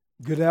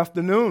Good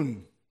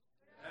afternoon.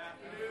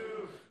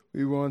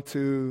 We want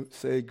to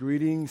say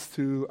greetings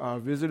to our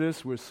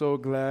visitors. We're so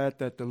glad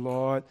that the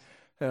Lord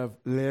have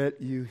led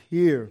you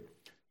here.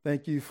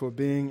 Thank you for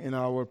being in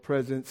our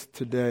presence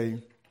today.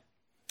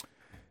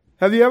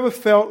 Have you ever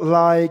felt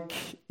like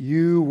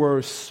you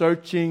were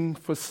searching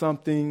for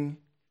something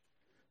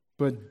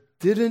but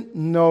didn't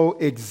know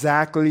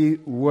exactly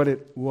what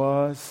it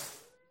was?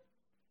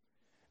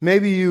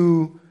 Maybe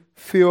you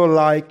feel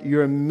like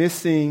you're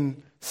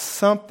missing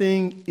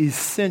something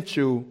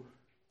essential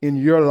in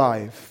your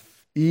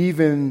life,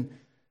 even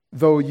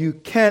though you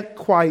can't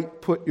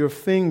quite put your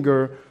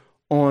finger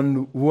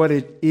on what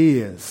it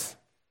is.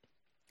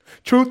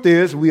 Truth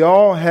is, we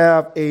all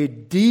have a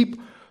deep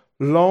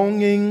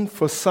longing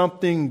for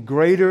something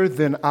greater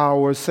than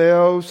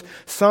ourselves,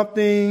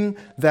 something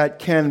that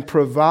can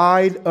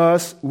provide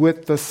us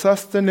with the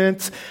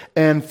sustenance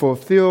and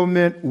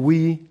fulfillment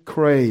we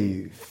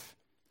crave.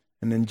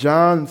 And in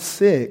John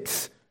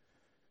 6,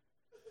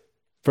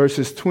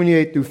 verses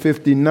 28 through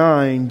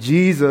 59,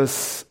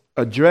 Jesus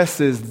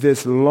addresses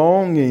this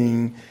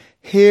longing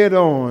head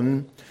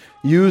on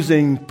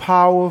using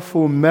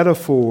powerful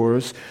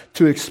metaphors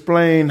to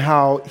explain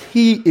how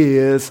he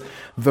is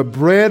the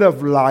bread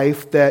of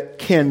life that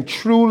can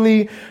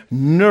truly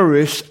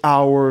nourish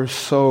our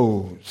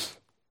souls.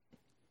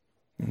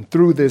 And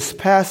through this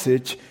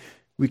passage,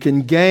 we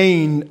can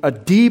gain a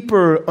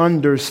deeper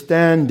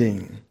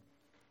understanding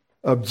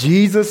of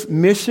Jesus'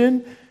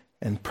 mission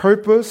and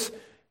purpose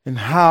and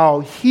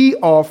how he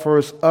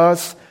offers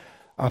us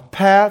a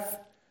path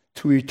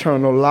to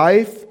eternal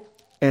life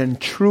and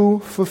true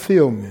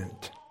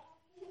fulfillment.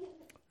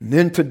 And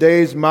in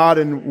today's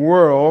modern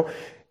world,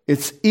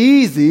 it's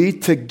easy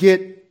to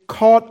get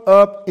caught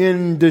up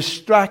in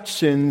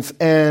distractions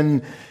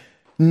and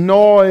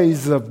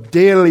noise of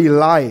daily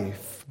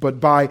life. But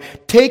by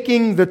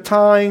taking the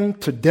time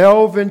to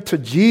delve into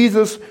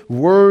Jesus'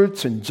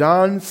 words in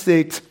John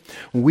 6,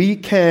 we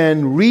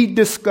can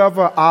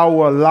rediscover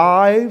our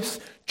lives'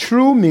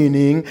 true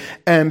meaning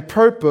and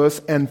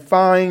purpose and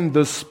find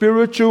the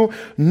spiritual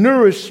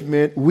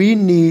nourishment we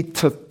need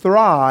to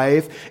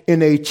thrive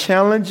in a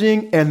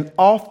challenging and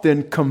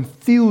often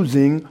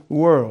confusing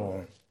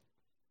world.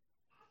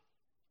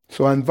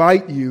 So I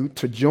invite you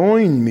to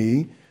join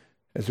me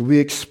as we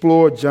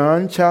explore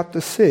John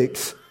chapter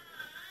 6,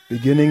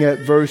 beginning at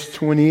verse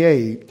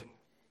 28.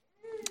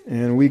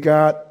 And we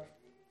got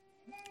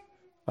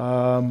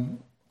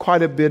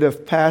quite a bit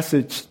of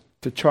passage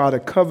to try to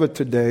cover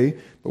today,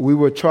 but we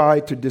will try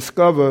to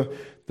discover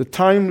the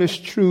timeless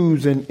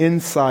truths and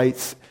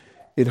insights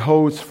it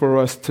holds for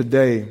us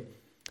today.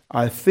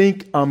 I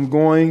think I'm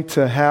going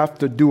to have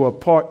to do a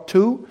part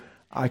 2.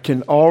 I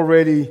can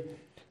already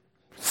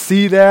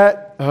see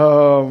that.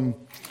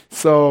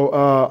 So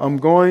I'm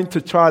going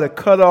to try to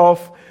cut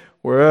off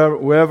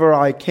wherever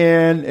I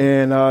can,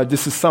 and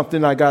this is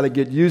something I got to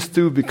get used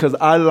to because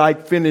I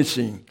like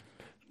finishing.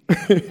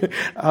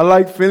 I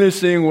like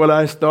finishing what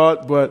I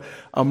start, but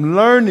I'm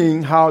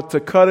learning how to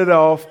cut it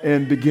off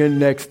and begin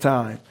next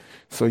time.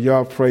 So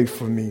y'all pray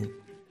for me.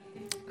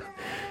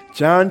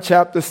 John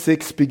chapter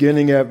 6,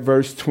 beginning at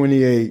verse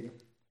 28.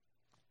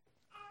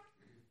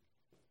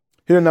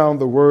 Hear now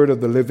the word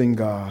of the living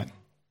God.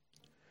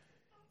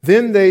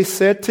 Then they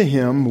said to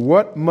him,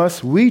 "What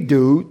must we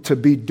do to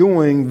be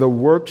doing the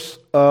works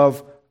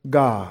of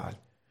God?"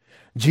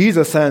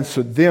 Jesus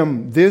answered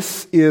them,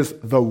 "This is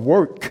the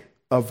work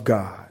of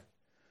God,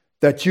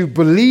 that you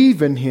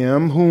believe in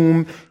him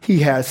whom he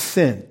has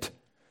sent."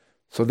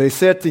 So they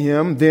said to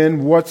him,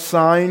 "Then what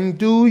sign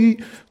do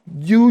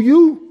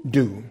you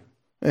do?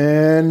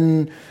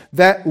 And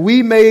that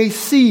we may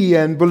see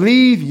and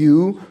believe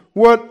you,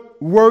 what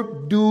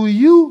work do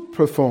you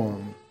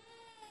perform?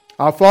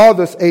 Our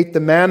fathers ate the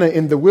manna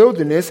in the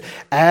wilderness,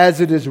 as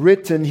it is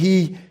written,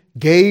 he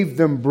gave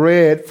them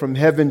bread from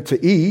heaven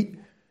to eat."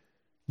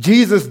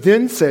 Jesus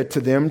then said to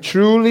them,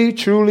 "Truly,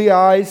 truly,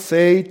 I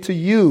say to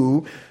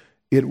you,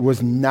 it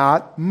was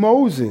not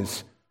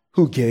Moses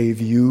who gave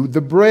you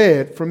the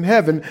bread from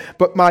heaven,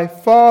 but my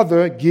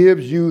Father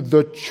gives you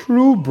the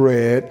true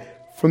bread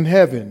from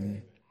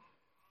heaven.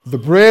 The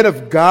bread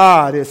of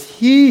God is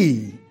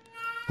he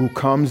who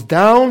comes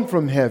down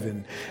from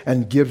heaven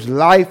and gives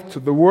life to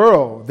the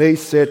world." They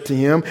said to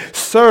him,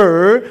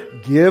 "Sir,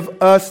 give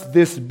us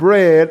this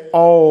bread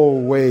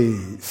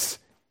always."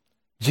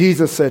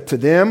 Jesus said to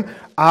them,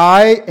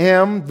 "I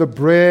am the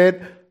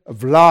bread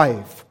of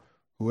life.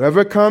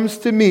 Whoever comes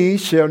to me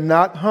shall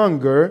not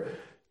hunger,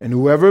 and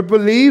whoever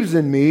believes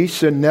in me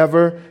shall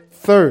never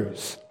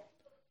thirst.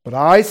 But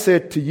I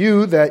said to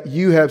you that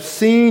you have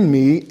seen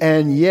me,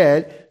 and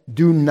yet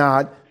do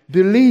not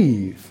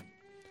believe.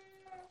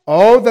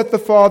 All that the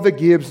Father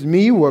gives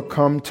me will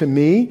come to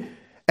me,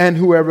 and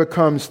whoever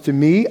comes to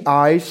me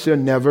I shall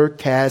never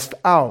cast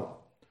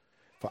out.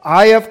 For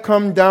I have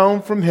come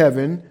down from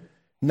heaven,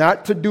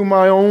 not to do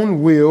my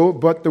own will,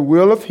 but the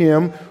will of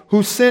him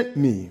who sent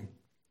me.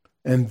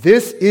 And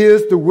this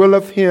is the will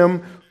of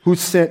him who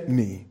sent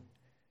me,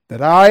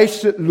 that I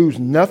should lose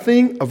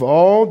nothing of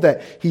all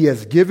that he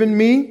has given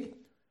me,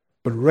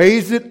 but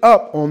raise it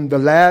up on the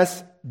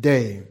last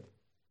day.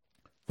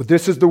 For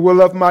this is the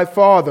will of my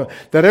Father,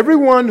 that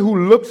everyone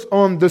who looks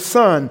on the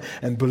Son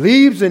and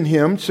believes in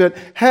him should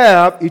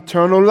have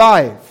eternal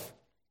life.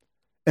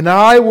 And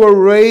I will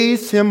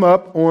raise him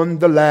up on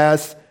the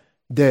last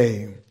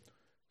day.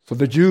 So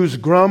the Jews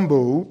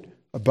grumbled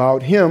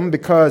about him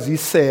because he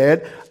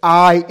said,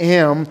 I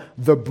am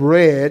the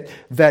bread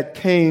that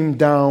came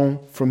down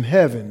from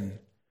heaven.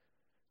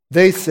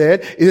 They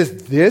said,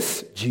 is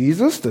this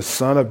Jesus, the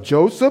son of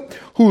Joseph,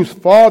 whose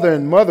father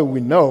and mother we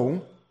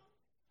know?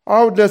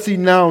 How does he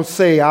now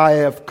say, I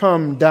have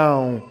come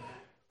down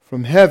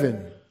from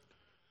heaven?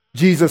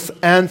 Jesus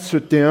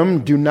answered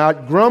them, do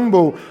not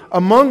grumble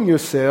among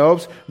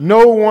yourselves.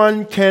 No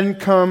one can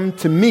come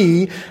to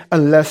me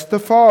unless the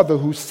Father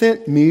who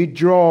sent me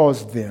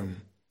draws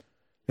them.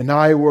 And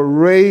I will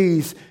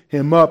raise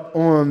him up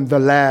on the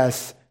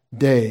last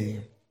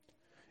day.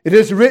 It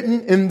is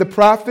written in the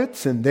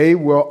prophets, and they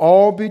will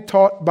all be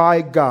taught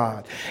by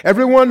God.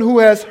 Everyone who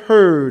has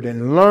heard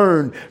and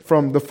learned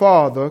from the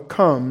Father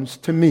comes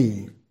to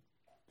me.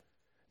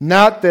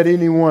 Not that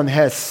anyone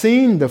has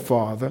seen the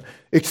Father,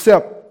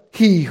 except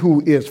he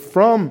who is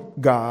from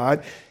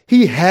God.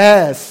 He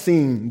has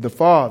seen the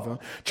Father.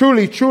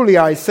 Truly, truly,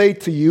 I say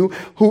to you,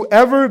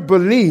 whoever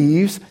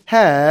believes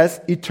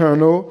has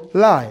eternal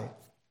life.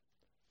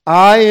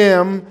 I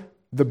am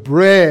the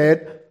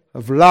bread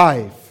of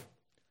life.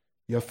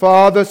 Your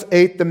fathers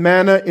ate the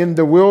manna in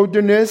the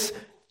wilderness,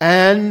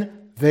 and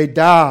they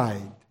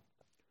died.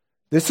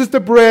 This is the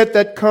bread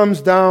that comes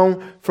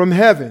down from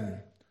heaven,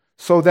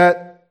 so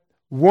that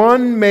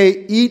one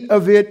may eat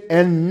of it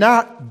and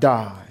not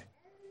die.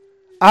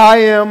 I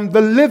am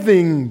the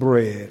living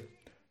bread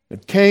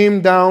that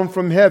came down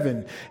from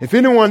heaven. If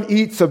anyone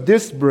eats of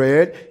this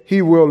bread,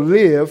 he will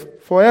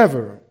live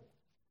forever.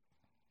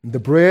 The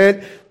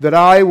bread that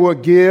I will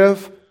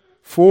give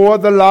for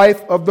the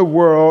life of the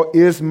world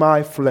is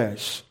my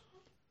flesh.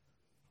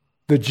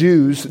 The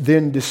Jews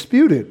then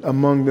disputed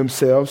among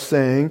themselves,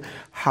 saying,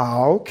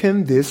 how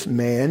can this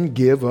man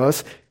give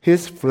us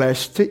his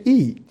flesh to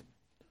eat?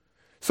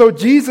 So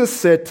Jesus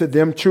said to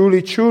them,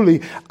 truly,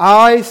 truly,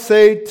 I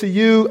say to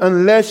you,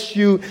 unless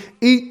you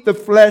eat the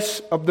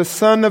flesh of the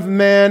Son of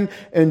Man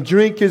and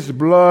drink his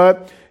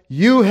blood,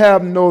 you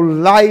have no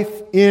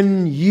life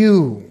in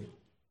you.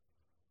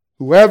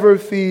 Whoever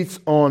feeds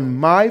on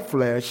my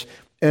flesh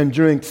and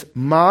drinks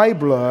my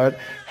blood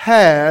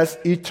has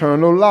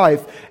eternal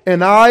life,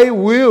 and I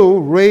will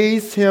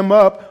raise him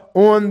up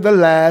on the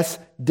last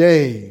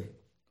day.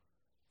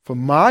 For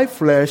my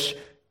flesh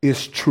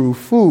is true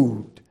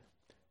food,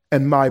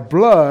 and my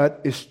blood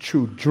is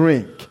true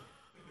drink.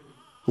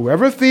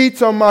 Whoever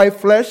feeds on my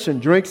flesh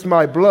and drinks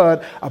my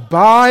blood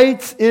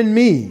abides in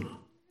me,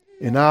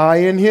 and I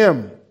in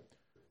him.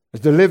 As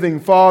the living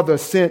Father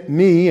sent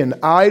me, and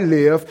I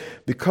live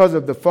because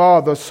of the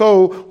Father,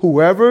 so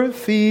whoever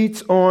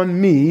feeds on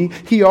me,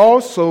 he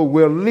also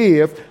will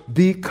live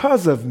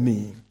because of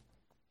me.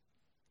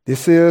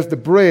 This is the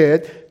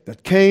bread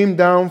that came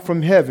down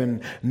from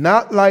heaven,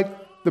 not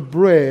like the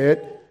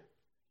bread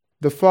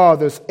the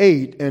fathers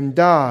ate and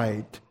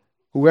died.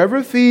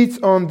 Whoever feeds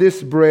on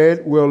this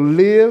bread will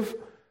live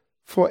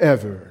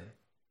forever.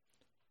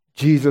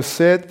 Jesus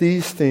said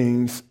these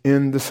things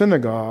in the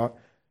synagogue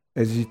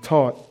as he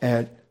taught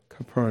at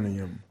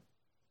Capernaum.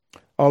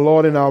 Our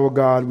Lord and our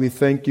God, we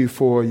thank you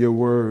for your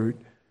word,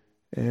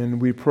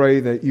 and we pray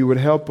that you would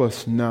help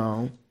us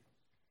now.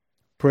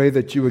 Pray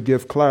that you would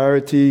give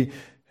clarity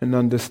and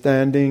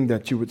understanding,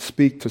 that you would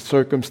speak to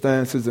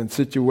circumstances and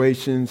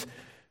situations.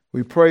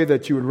 We pray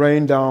that you would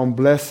rain down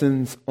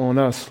blessings on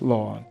us,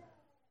 Lord.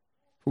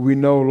 For we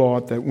know,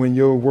 Lord, that when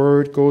your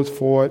word goes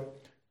forth,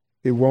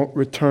 it won't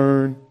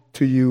return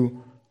to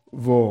you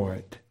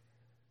void.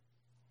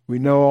 We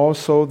know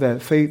also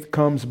that faith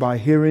comes by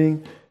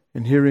hearing,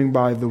 and hearing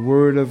by the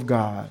word of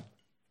God.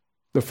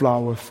 The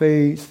flower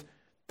fades,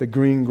 the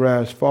green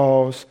grass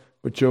falls,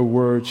 but your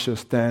word shall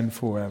stand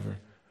forever.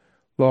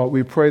 Lord,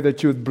 we pray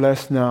that you would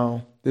bless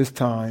now this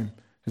time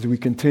as we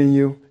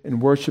continue in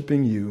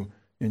worshiping you.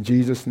 In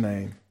Jesus'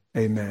 name,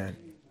 amen.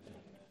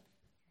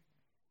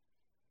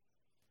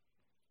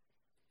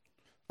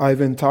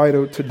 I've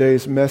entitled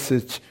today's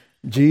message,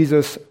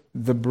 Jesus,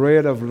 the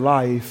bread of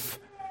life.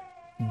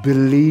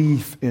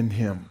 Believe in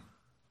him.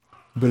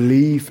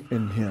 Believe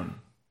in him.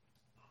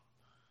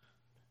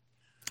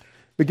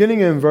 Beginning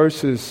in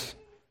verses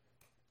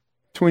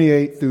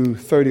 28 through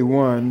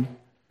 31,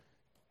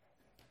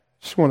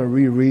 just want to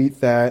reread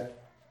that.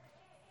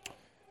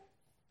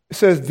 It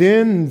says,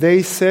 then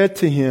they said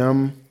to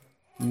him,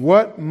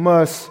 what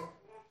must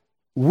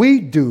we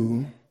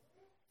do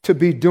to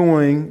be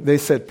doing, they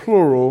said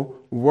plural,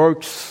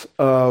 works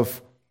of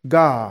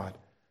God?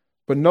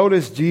 But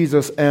notice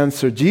Jesus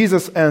answered.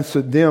 Jesus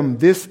answered them,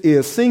 this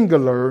is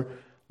singular,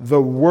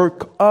 the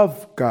work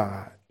of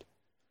God,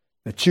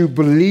 that you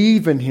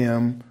believe in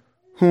him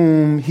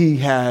whom he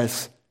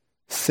has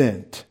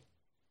sent.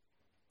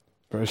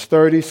 Verse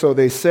 30, so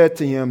they said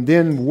to him,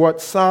 then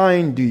what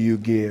sign do you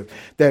give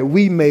that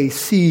we may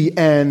see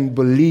and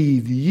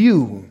believe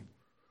you?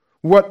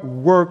 what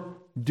work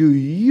do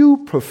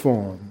you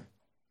perform?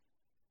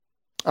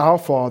 Our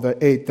father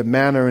ate the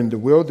manna in the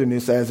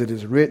wilderness, as it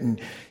is written,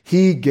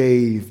 he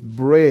gave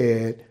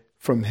bread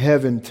from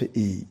heaven to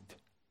eat.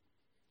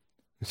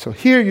 So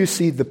here you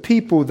see the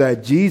people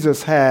that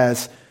Jesus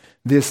has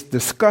this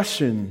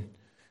discussion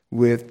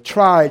with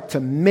tried to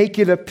make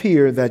it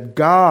appear that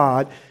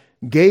God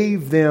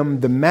gave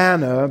them the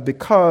manna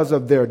because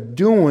of their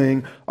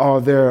doing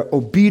or their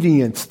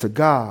obedience to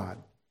God.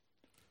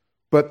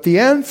 But the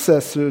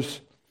ancestors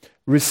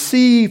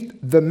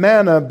received the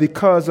manna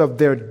because of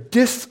their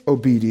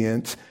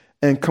disobedience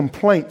and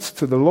complaints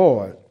to the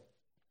Lord.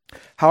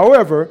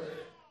 However,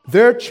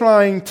 they're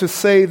trying to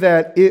say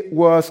that it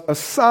was a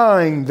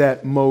sign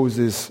that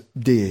Moses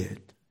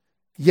did.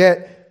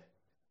 Yet,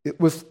 it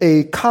was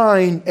a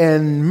kind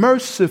and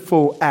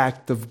merciful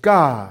act of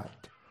God.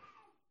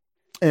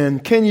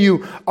 And can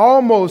you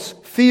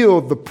almost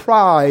feel the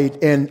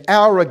pride and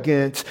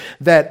arrogance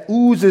that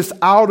oozes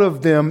out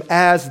of them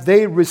as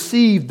they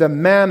receive the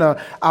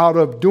manna out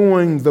of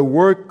doing the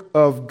work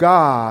of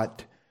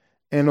God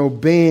and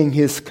obeying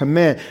his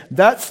command?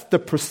 That's the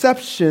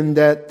perception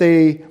that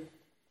they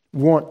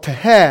want to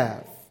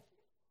have.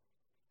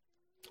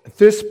 At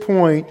this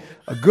point,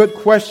 a good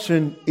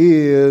question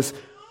is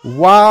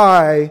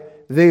why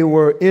they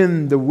were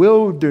in the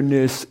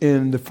wilderness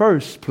in the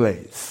first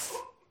place.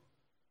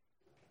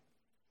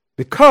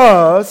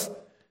 Because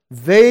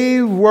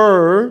they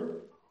were,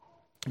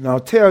 and I'll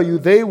tell you,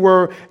 they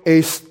were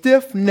a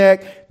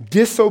stiff-necked,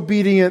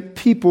 disobedient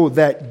people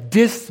that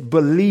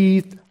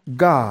disbelieved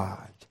God.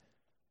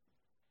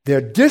 Their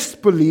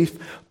disbelief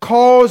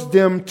caused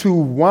them to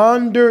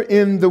wander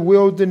in the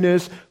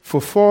wilderness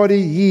for 40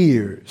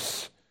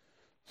 years.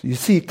 So you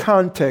see,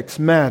 context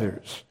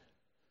matters.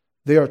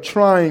 They are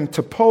trying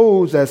to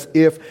pose as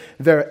if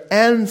their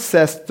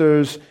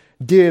ancestors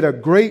did a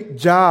great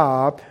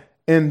job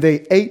and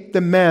they ate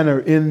the manna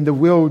in the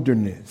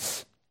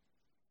wilderness.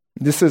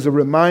 This is a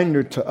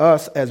reminder to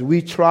us as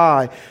we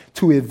try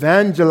to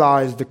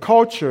evangelize the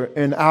culture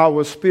in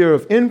our sphere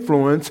of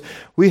influence.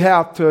 We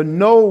have to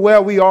know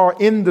where we are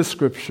in the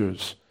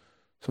scriptures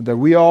so that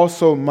we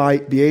also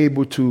might be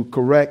able to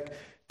correct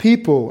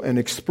people and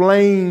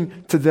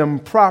explain to them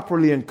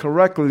properly and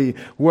correctly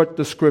what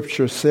the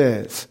scripture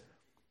says.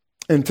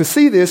 And to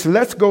see this,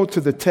 let's go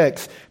to the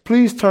text.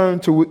 Please turn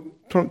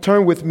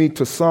with me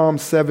to Psalm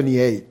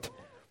 78.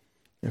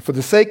 And for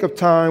the sake of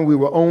time, we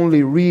will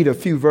only read a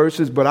few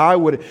verses, but I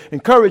would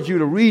encourage you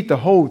to read the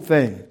whole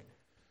thing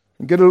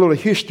and get a little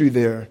history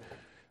there.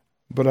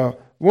 But I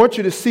want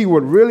you to see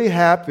what really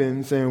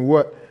happens and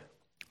what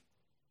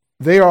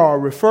they are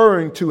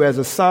referring to as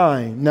a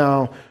sign.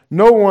 Now,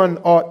 no one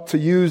ought to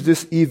use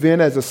this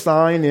event as a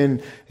sign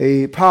in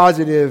a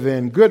positive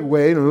and good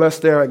way unless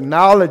they're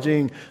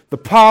acknowledging the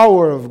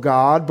power of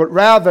God, but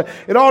rather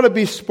it ought to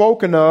be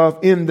spoken of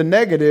in the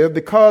negative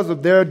because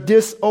of their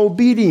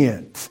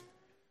disobedience.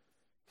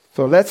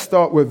 So let's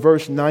start with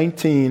verse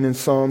 19 in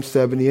Psalm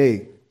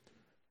 78.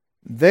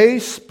 They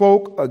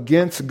spoke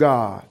against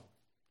God,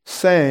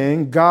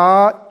 saying,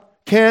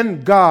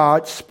 can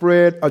God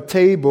spread a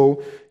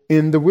table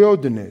in the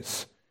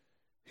wilderness?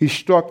 He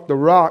struck the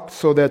rock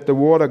so that the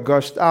water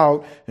gushed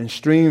out and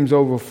streams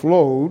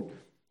overflowed.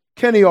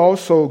 Can he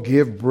also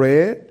give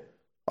bread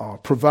or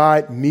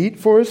provide meat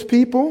for his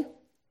people?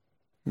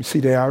 You see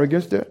the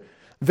arrogance there?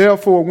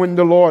 Therefore, when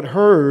the Lord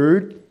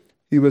heard,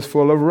 he was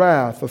full of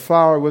wrath. A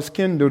fire was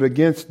kindled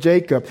against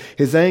Jacob.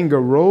 His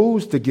anger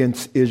rose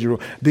against Israel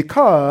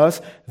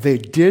because they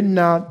did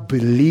not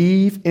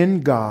believe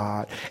in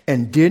God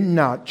and did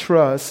not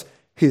trust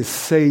his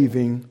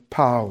saving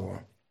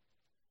power.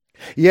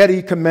 Yet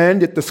he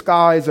commanded the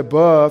skies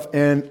above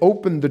and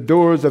opened the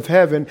doors of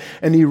heaven,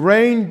 and he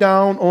rained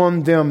down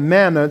on them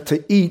manna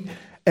to eat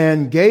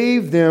and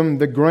gave them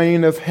the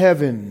grain of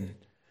heaven.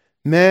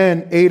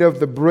 Man ate of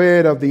the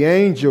bread of the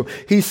angel.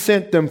 He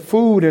sent them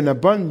food in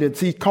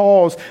abundance. He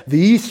caused the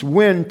east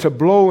wind to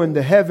blow in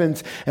the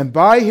heavens, and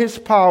by his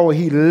power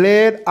he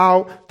led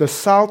out the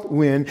south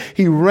wind.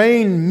 He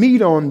rained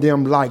meat on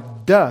them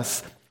like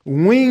dust,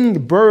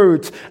 winged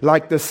birds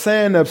like the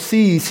sand of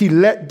seas. He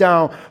let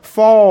down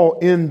fall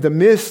in the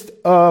midst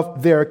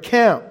of their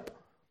camp,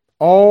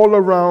 all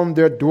around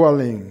their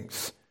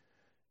dwellings.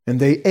 And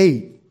they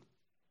ate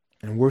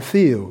and were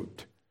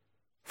filled,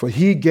 for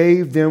he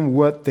gave them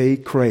what they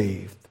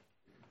craved.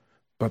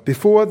 But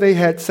before they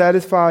had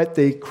satisfied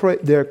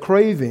their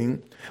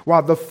craving,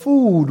 while the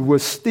food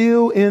was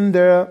still in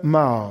their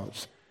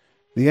mouths,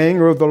 the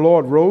anger of the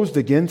Lord rose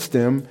against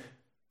them,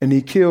 and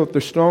he killed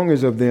the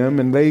strongest of them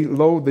and laid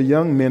low the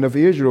young men of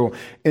Israel.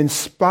 In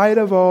spite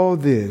of all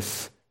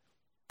this,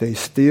 they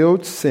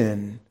still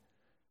sinned.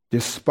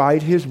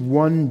 Despite his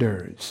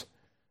wonders,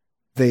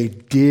 they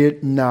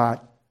did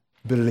not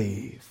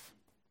believe.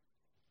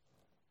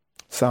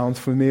 Sounds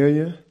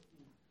familiar?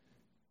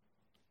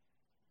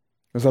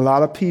 There's a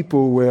lot of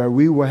people where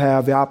we will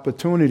have the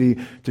opportunity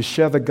to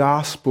share the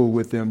gospel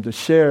with them, to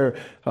share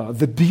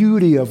the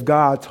beauty of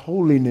God's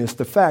holiness,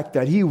 the fact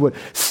that he would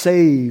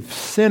save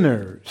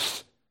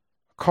sinners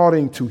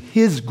according to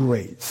his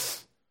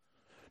grace,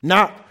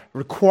 not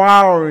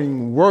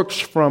requiring works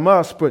from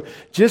us, but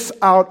just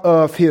out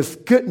of his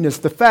goodness,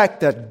 the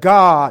fact that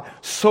God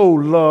so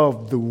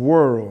loved the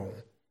world.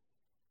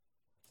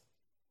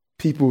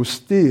 People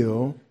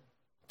still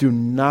do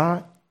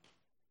not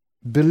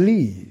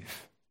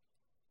believe.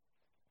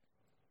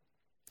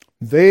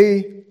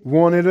 They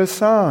wanted a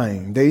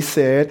sign. They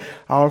said,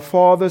 our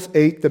fathers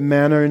ate the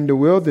manna in the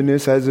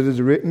wilderness, as it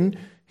is written,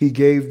 he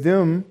gave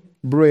them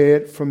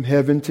bread from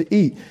heaven to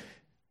eat.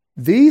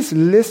 These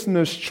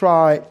listeners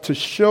tried to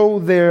show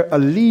their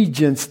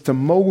allegiance to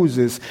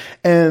Moses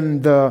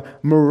and the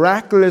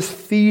miraculous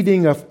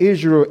feeding of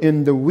Israel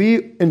in the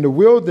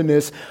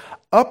wilderness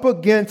up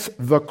against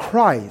the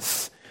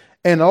Christ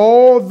and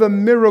all the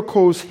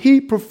miracles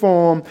he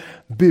performed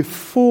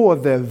before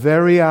their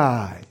very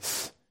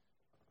eyes.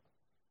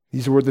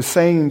 These were the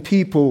same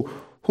people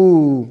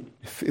who,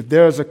 if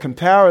there's a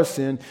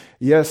comparison,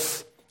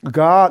 yes,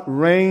 God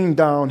rained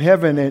down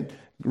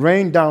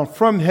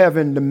from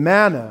heaven the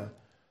manna,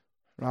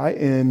 right?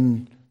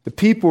 And the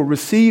people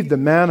received the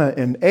manna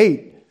and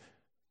ate.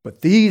 But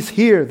these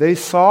here, they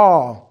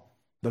saw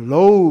the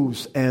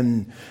loaves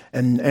and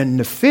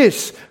the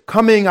fish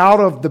coming out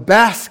of the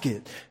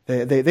basket.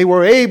 They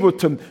were able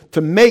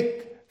to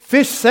make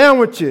fish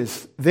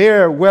sandwiches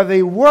there where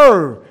they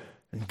were.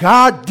 And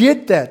God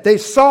did that. They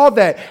saw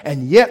that,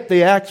 and yet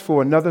they asked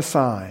for another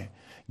sign.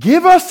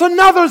 Give us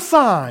another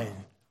sign,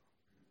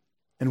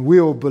 and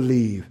we'll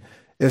believe.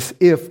 As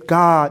if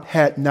God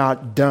had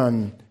not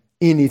done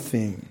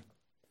anything.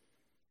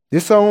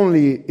 This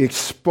only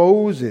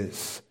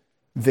exposes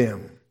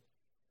them.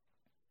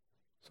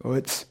 So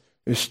it's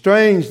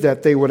strange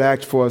that they would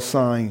ask for a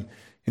sign.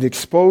 It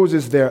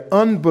exposes their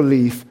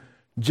unbelief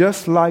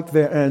just like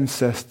their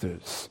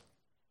ancestors.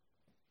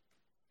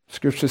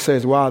 Scripture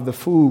says while the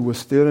food was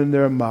still in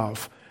their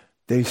mouth,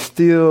 they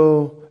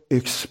still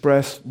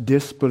expressed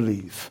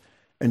disbelief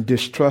and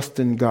distrust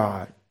in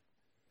God.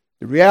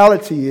 The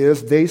reality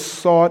is they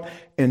sought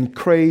and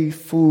craved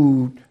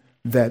food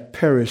that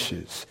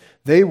perishes.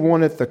 They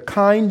wanted the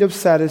kind of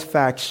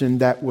satisfaction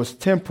that was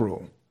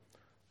temporal.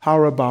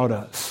 How about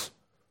us?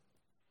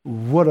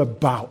 What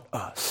about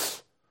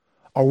us?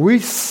 Are we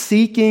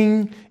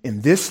seeking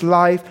in this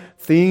life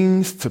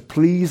things to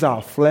please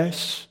our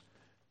flesh?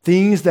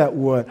 Things that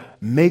would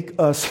make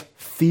us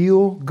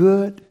feel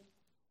good?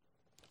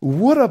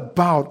 What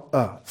about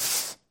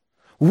us?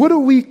 What are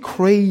we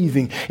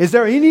craving? Is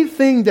there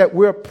anything that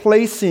we're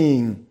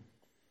placing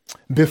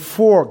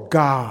before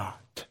God?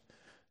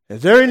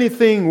 Is there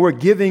anything we're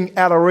giving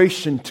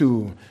adoration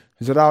to?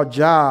 Is it our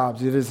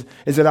jobs? Is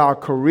it our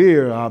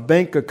career, our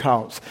bank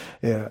accounts?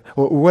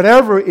 Or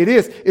whatever it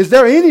is. Is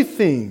there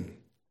anything?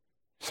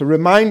 It's a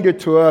reminder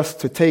to us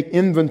to take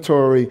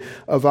inventory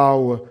of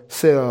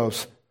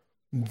ourselves.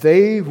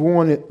 They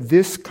wanted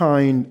this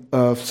kind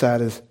of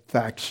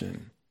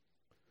satisfaction.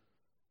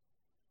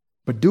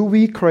 But do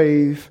we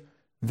crave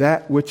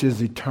that which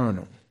is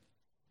eternal?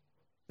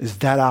 Is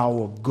that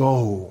our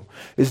goal?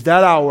 Is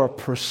that our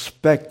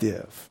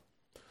perspective?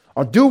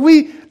 Or do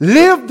we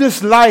live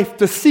this life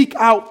to seek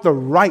out the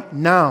right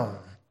now?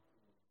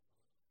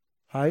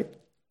 Right?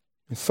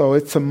 And so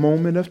it's a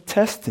moment of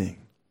testing.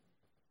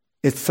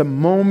 It's a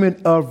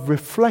moment of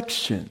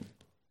reflection.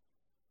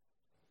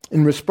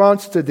 In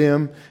response to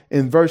them,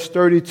 in verse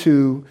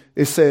 32,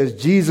 it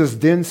says, Jesus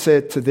then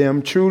said to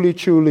them, truly,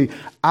 truly,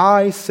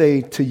 I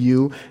say to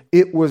you,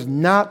 it was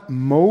not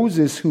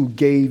Moses who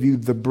gave you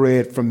the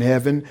bread from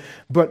heaven,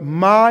 but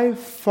my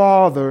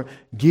Father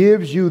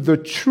gives you the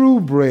true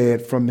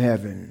bread from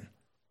heaven.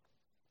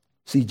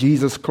 See,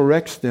 Jesus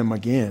corrects them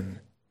again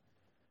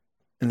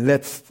and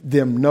lets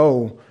them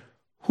know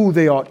who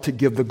they ought to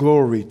give the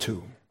glory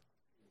to.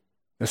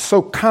 They're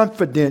so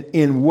confident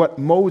in what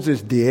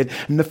Moses did.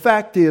 And the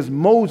fact is,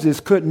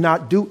 Moses could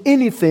not do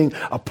anything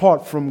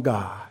apart from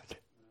God.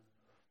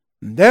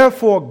 And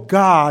therefore,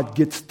 God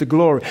gets the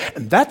glory.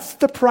 And that's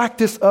the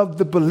practice of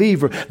the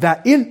believer,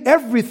 that in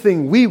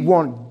everything we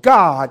want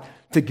God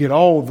to get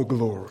all the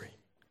glory.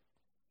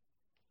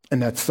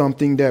 And that's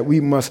something that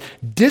we must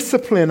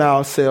discipline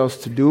ourselves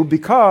to do,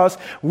 because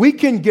we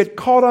can get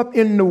caught up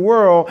in the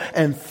world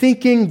and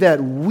thinking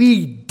that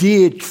we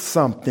did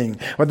something.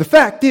 But the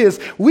fact is,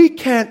 we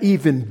can't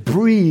even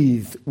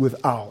breathe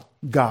without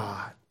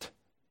God.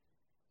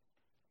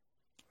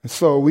 And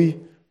so we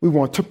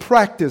want to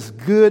practice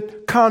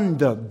good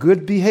conduct,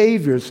 good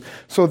behaviors,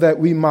 so that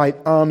we might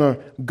honor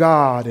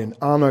God and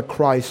honor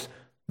Christ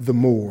the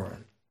more.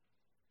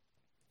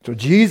 So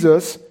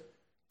Jesus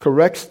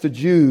corrects the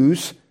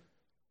Jews,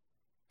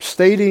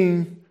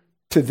 stating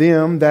to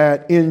them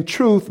that in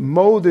truth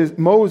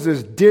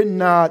Moses did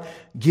not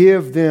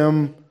give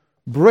them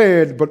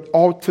bread, but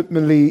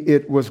ultimately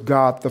it was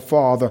God the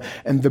Father.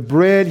 And the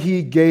bread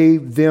he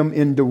gave them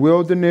in the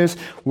wilderness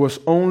was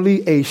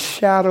only a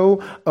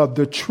shadow of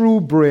the true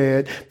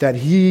bread that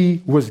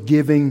he was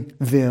giving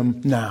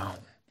them now.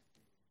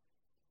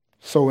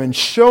 So in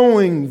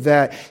showing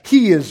that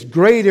he is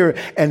greater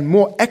and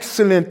more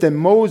excellent than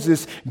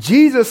Moses,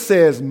 Jesus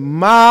says,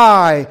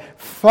 my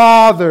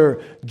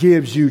Father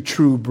gives you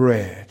true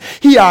bread.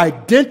 He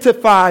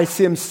identifies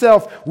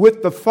himself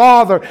with the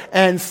Father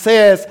and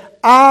says,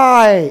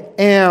 I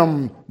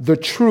am the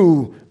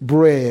true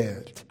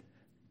bread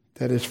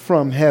that is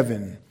from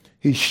heaven.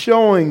 He's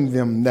showing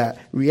them that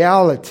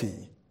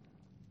reality.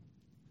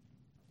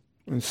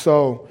 And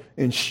so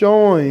in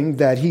showing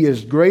that he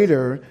is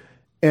greater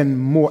and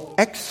more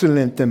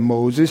excellent than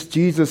Moses,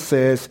 Jesus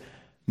says,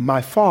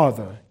 my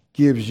Father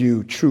gives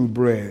you true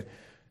bread.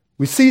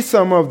 We see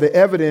some of the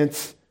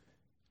evidence,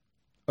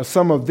 or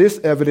some of this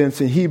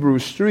evidence in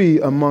Hebrews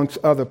 3 amongst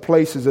other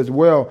places as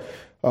well.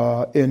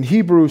 In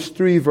Hebrews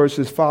 3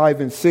 verses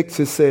 5 and 6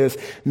 it says,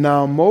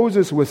 now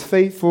Moses was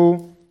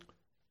faithful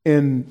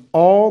in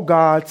all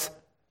God's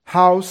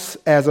house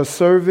as a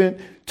servant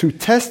to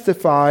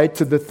testify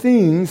to the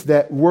things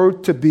that were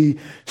to be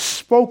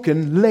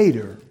spoken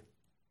later.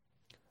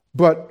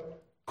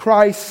 But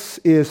Christ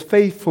is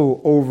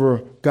faithful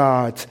over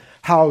God's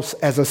house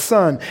as a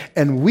son,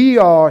 and we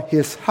are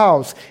his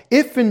house,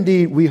 if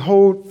indeed we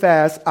hold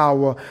fast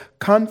our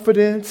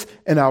confidence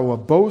and our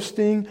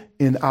boasting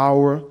in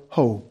our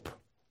hope.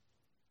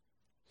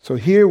 So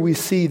here we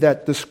see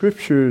that the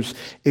scriptures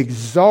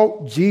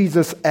exalt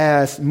Jesus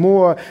as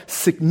more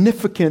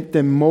significant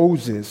than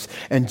Moses,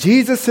 and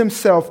Jesus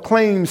himself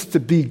claims to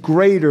be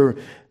greater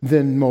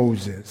than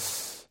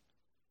Moses.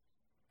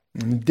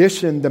 In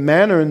addition, the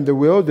manna in the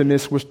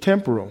wilderness was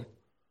temporal.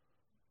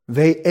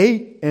 They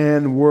ate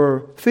and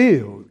were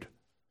filled,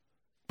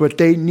 but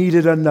they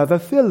needed another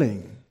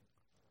filling.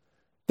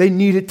 They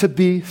needed to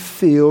be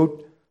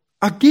filled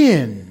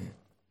again.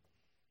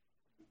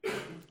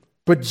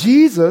 But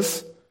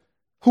Jesus,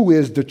 who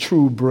is the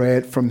true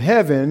bread from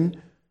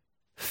heaven,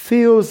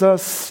 fills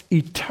us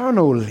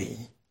eternally.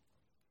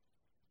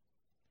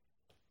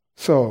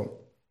 So,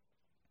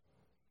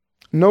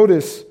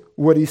 notice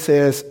what he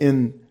says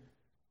in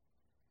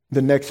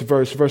the next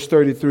verse, verse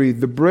 33.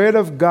 The bread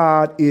of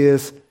God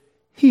is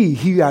he.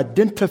 He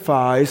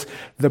identifies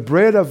the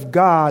bread of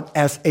God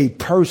as a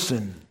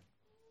person.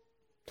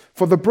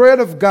 For the bread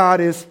of God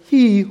is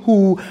he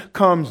who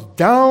comes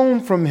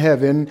down from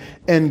heaven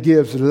and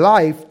gives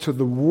life to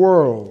the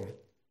world.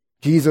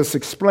 Jesus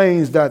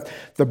explains that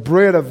the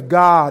bread of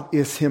God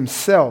is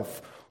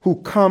himself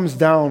who comes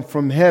down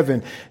from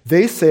heaven.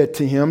 They said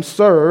to him,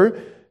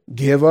 Sir,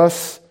 give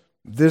us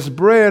this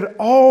bread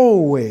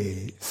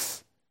always.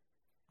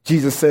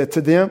 Jesus said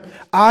to them,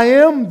 I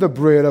am the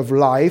bread of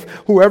life.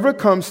 Whoever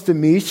comes to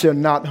me shall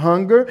not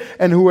hunger,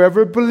 and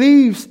whoever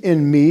believes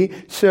in me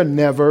shall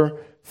never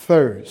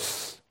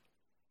thirst.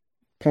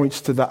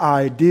 Points to the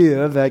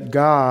idea that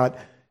God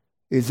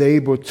is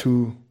able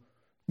to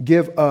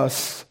give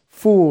us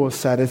full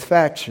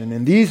satisfaction.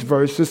 In these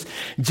verses,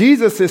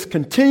 Jesus is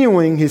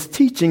continuing his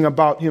teaching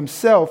about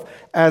himself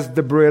as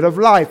the bread of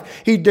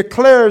life. He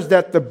declares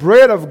that the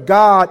bread of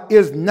God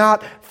is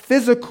not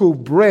physical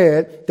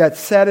bread that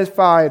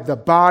satisfies the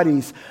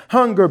body's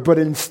hunger, but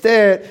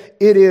instead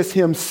it is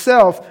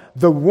himself,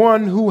 the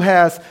one who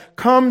has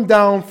come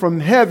down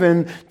from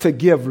heaven to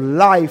give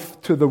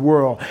life to the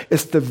world.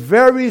 It's the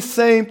very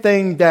same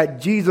thing that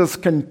Jesus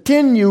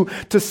continued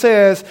to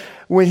say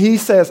when he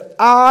says,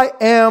 I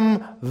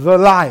am the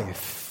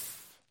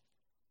life.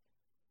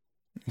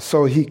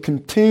 So he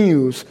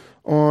continues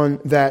on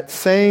that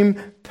same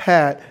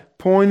path,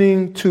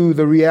 pointing to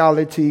the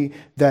reality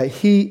that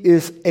he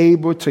is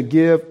able to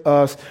give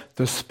us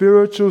the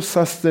spiritual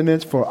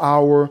sustenance for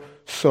our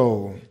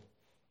soul.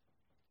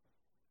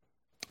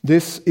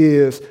 This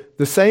is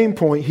the same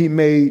point he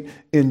made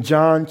in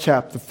John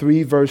chapter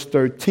 3, verse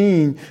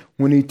 13,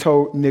 when he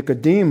told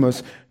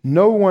Nicodemus,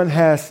 no one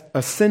has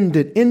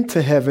ascended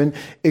into heaven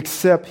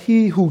except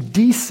he who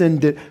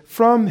descended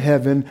from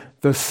heaven,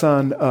 the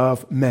Son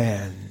of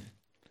Man.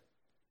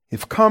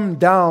 Have come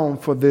down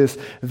for this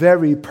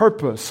very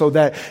purpose, so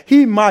that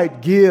he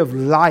might give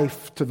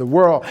life to the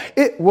world.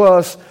 It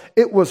was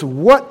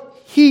what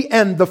he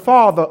and the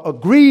Father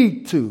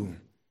agreed to.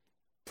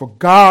 For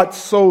God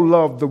so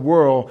loved the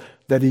world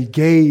that he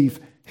gave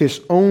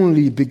his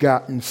only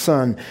begotten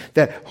Son,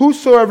 that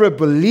whosoever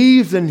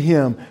believes in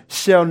him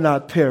shall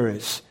not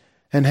perish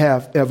and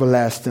have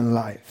everlasting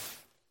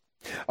life.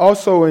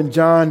 Also in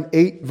John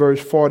 8,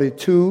 verse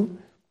 42,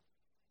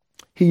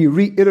 he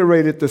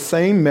reiterated the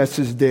same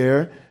message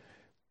there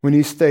when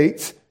he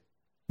states,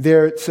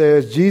 there it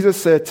says, Jesus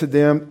said to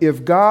them,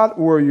 if God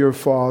were your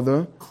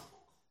Father,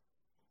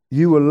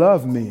 you would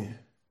love me.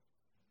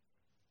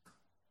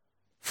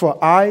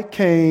 For I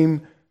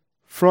came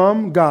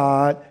from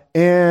God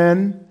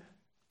and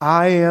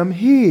I am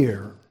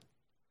here.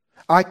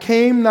 I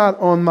came not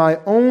on my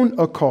own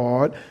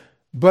accord,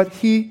 but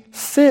he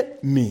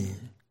sent me.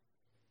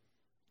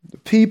 The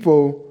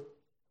people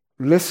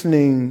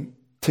listening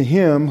to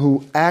him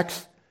who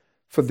asked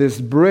for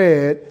this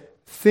bread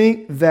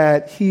think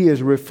that he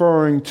is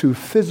referring to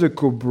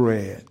physical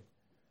bread.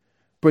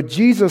 But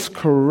Jesus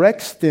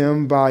corrects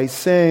them by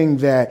saying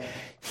that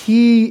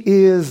He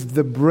is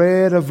the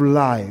bread of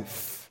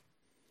life.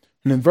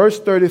 And in verse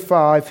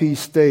 35, he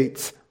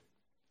states,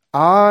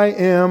 I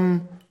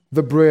am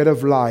the bread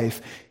of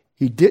life.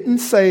 He didn't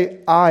say,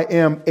 I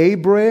am a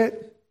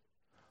bread,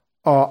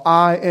 or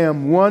I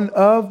am one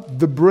of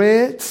the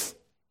breads.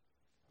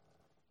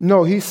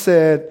 No, he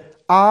said,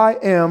 I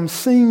am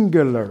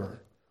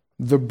singular,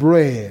 the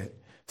bread,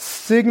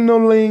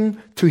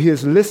 signaling to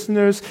his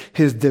listeners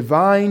his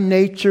divine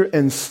nature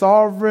and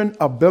sovereign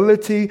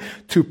ability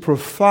to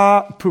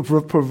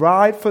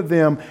provide for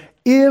them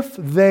if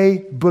they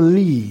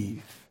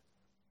believe.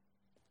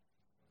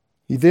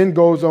 He then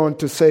goes on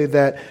to say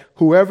that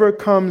whoever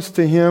comes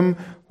to him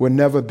will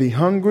never be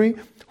hungry.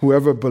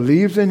 Whoever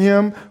believes in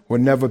him will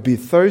never be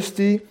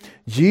thirsty.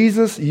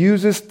 Jesus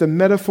uses the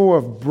metaphor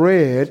of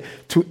bread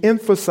to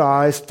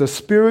emphasize the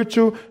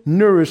spiritual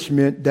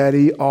nourishment that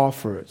he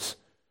offers.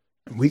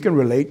 We can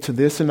relate to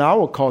this in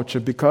our culture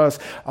because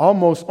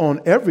almost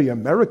on every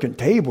American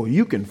table,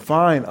 you can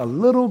find a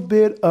little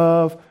bit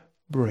of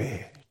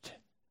bread.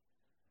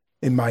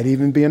 It might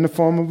even be in the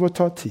form of a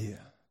tortilla,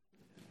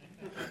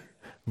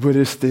 but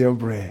it's still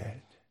bread.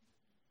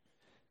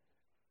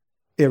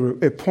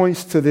 It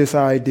points to this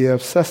idea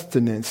of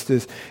sustenance.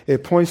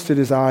 It points to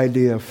this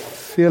idea of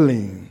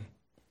filling.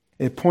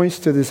 It points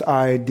to this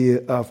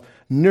idea of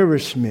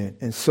nourishment.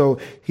 And so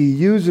he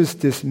uses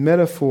this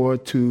metaphor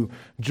to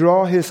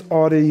draw his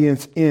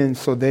audience in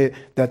so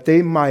that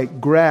they might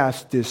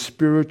grasp this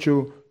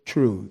spiritual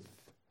truth.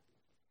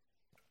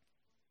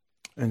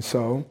 And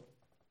so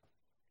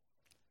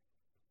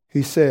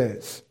he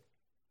says,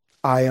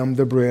 I am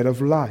the bread of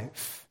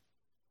life.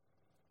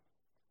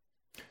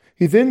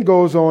 He then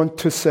goes on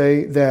to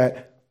say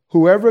that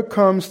whoever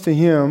comes to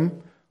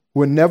him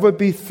will never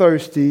be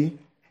thirsty,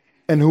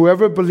 and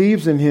whoever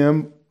believes in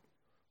him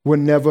will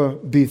never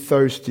be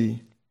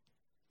thirsty.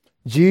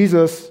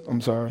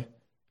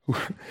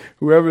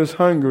 Whoever is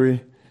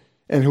hungry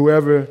and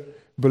whoever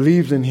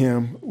believes in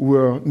him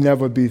will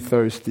never be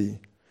thirsty.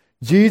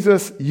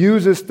 Jesus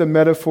uses the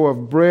metaphor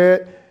of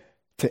bread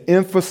to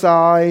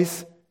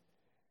emphasize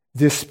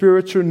this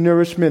spiritual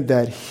nourishment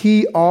that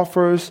he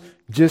offers.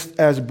 Just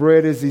as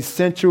bread is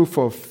essential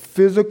for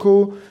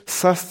physical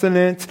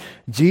sustenance,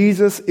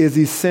 Jesus is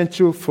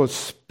essential for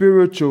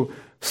spiritual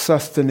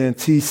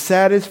sustenance. He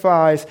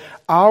satisfies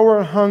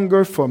our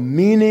hunger for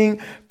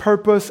meaning,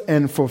 purpose,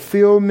 and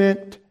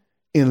fulfillment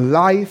in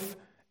life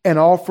and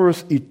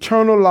offers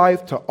eternal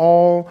life to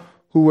all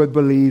who would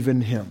believe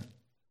in him.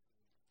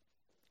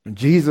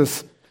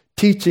 Jesus'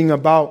 teaching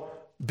about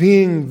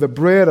being the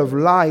bread of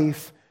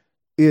life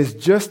is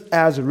just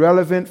as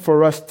relevant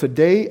for us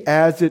today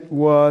as it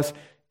was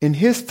in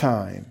his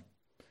time.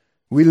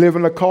 We live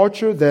in a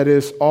culture that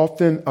is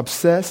often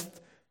obsessed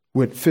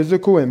with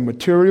physical and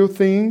material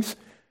things,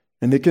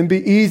 and it can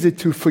be easy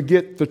to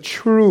forget the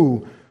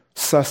true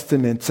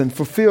sustenance and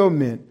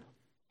fulfillment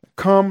that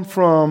come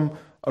from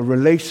a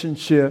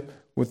relationship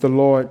with the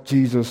Lord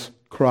Jesus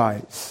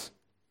Christ.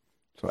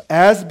 So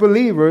as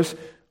believers,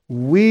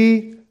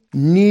 we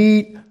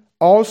need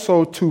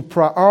also to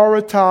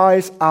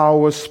prioritize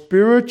our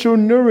spiritual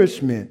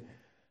nourishment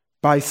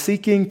by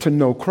seeking to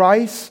know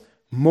Christ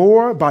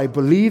more, by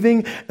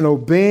believing and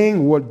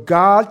obeying what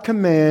God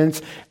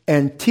commands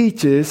and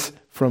teaches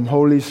from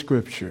Holy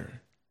Scripture.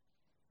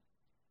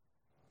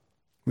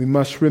 We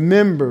must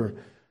remember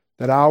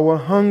that our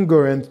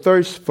hunger and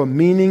thirst for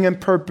meaning and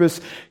purpose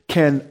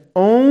can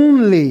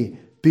only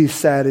be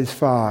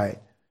satisfied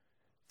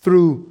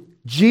through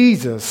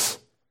Jesus,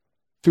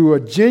 through a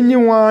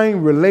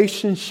genuine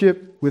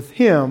relationship with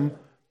him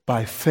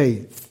by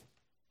faith.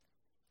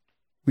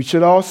 We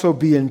should also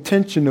be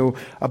intentional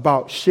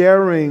about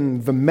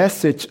sharing the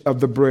message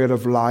of the bread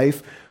of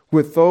life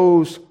with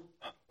those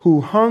who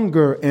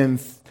hunger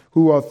and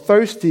who are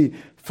thirsty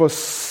for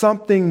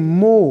something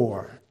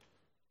more.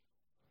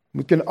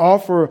 We can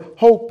offer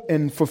hope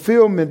and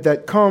fulfillment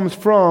that comes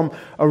from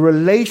a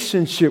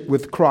relationship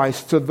with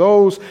Christ to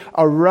those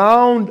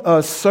around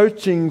us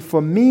searching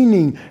for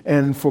meaning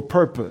and for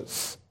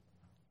purpose.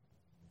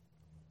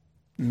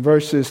 In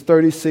verses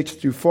 36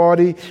 through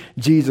 40,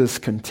 Jesus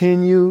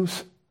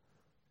continues,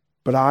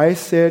 "But I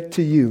said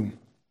to you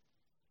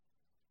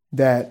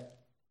that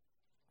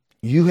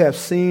you have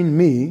seen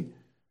me,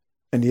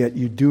 and yet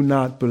you do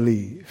not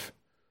believe."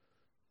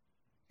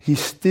 He's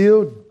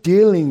still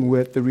dealing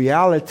with the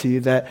reality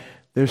that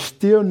they're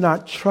still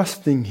not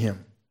trusting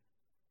him.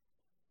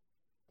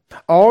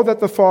 "All that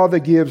the Father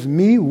gives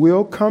me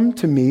will come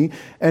to me,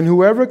 and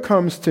whoever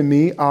comes to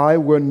me I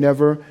will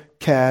never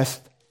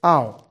cast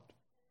out.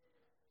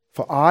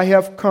 For I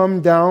have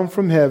come down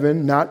from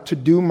heaven not to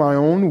do my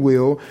own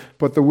will,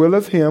 but the will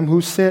of him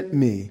who sent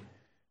me.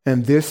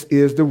 And this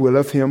is the will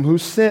of him who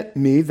sent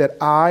me, that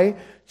I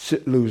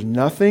should lose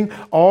nothing,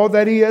 all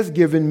that he has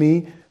given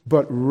me,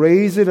 but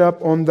raise it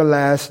up on the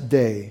last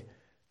day.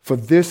 For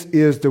this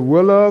is the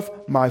will of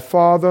my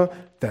Father,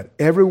 that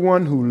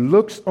everyone who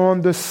looks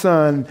on the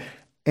Son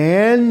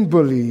and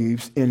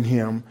believes in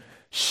him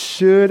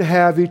should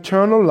have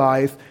eternal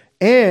life,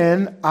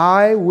 and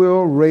I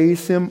will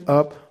raise him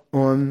up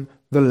on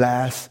the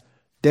last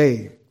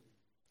day.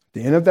 At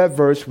the end of that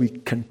verse, we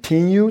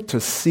continue to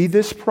see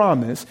this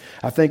promise.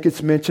 I think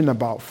it's mentioned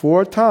about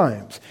 4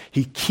 times.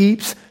 He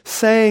keeps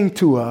saying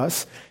to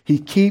us, he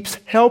keeps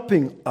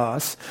helping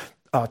us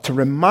to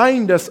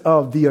remind us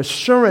of the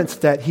assurance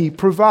that he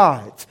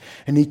provides.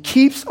 And he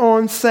keeps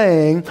on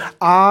saying,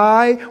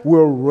 I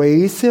will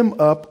raise him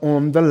up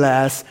on the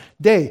last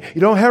day.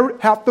 You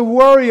don't have to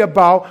worry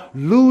about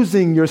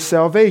losing your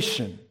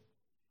salvation.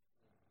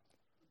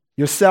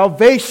 Your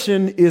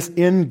salvation is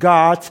in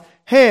God's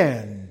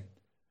hand.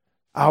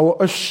 Our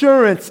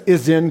assurance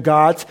is in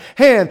God's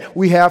hand.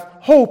 We have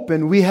hope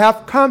and we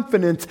have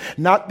confidence,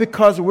 not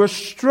because we're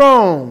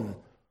strong,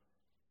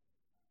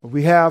 but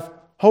we have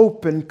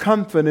hope and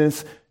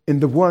confidence in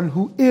the one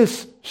who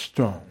is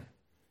strong,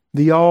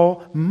 the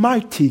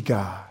Almighty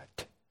God.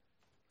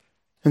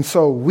 And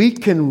so we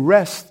can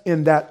rest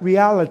in that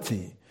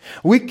reality.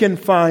 We can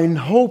find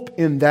hope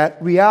in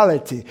that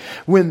reality.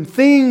 When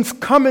things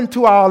come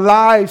into our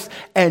lives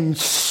and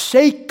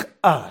shake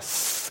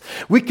us,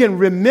 we can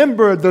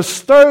remember the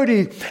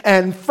sturdy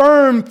and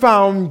firm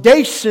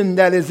foundation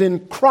that is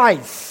in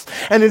Christ.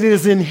 And it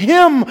is in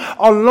Him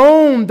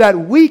alone that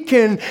we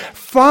can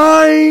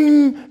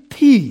find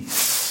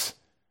peace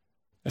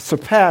that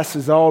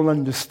surpasses all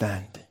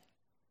understanding.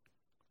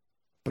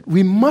 But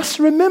we must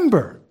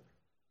remember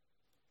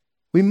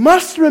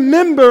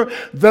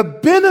the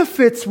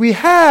benefits we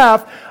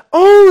have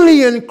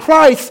only in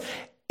Christ.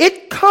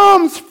 It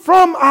comes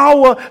from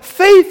our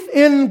faith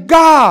in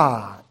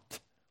God.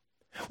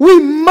 We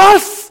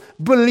must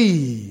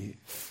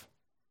believe,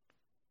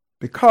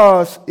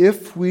 because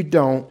if we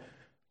don't,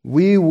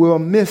 we will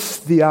miss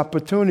the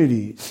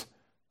opportunities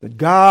that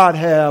God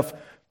have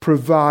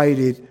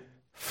provided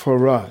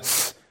for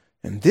us.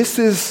 And this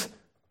is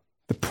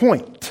the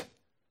point.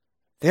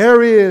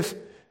 There is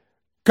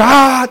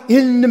God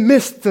in the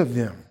midst of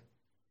them.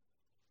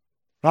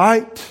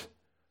 Right?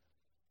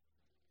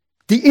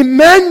 The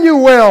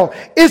Emmanuel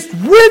is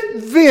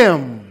with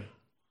them.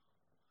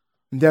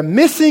 They're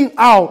missing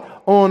out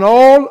on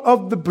all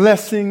of the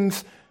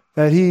blessings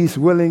that He's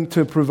willing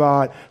to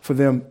provide for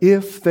them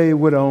if they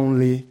would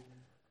only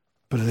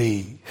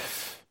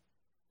believe.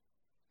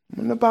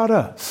 What about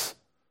us?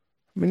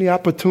 Many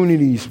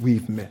opportunities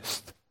we've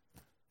missed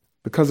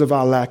because of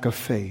our lack of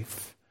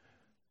faith,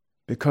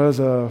 because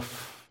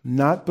of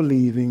not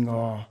believing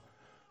or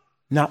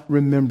not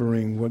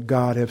remembering what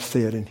God has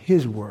said in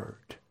His Word.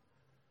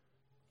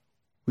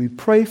 We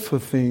pray for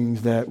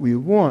things that we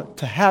want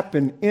to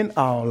happen in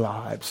our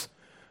lives,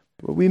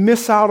 but we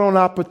miss out on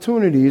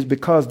opportunities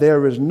because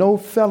there is no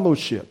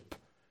fellowship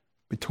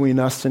between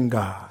us and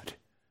God.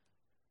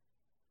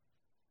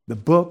 The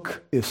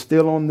book is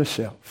still on the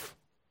shelf.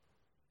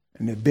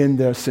 And they've been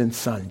there since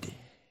Sunday.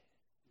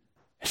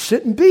 It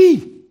shouldn't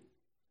be.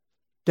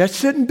 That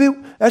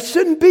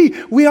shouldn't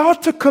be. We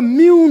ought to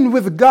commune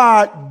with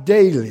God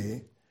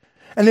daily.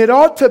 And it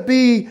ought to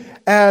be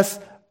as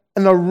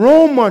an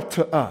aroma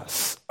to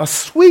us, a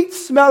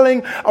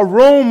sweet-smelling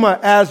aroma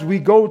as we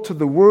go to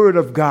the Word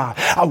of God.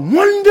 I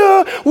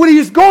wonder what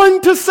He's going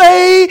to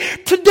say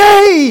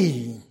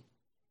today.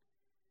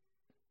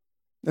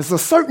 There's a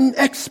certain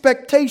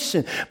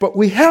expectation, but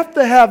we have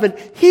to have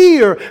it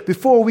here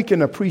before we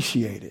can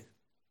appreciate it.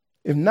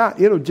 If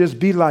not, it'll just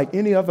be like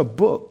any other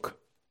book.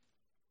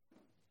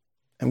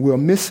 And we'll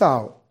miss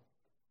out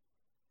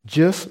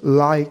just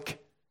like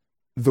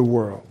the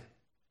world.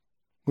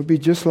 We'll be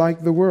just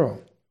like the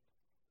world.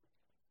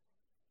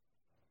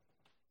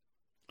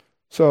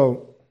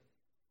 So,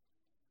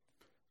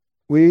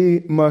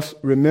 we must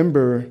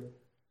remember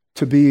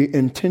to be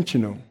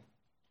intentional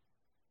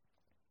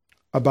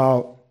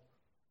about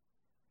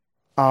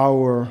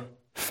our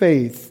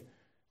faith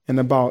and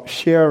about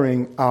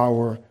sharing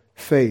our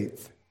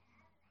faith.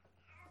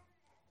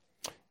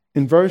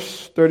 In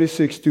verse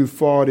 36 to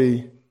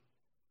 40,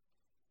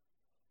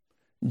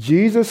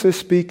 Jesus is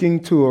speaking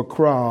to a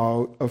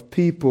crowd of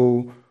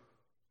people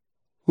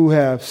who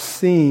have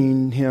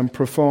seen Him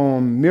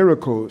perform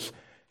miracles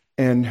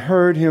and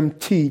heard Him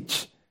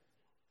teach,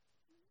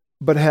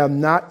 but have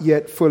not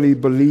yet fully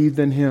believed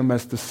in Him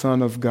as the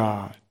Son of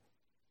God.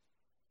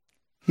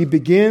 He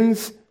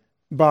begins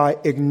by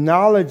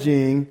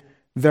acknowledging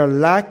their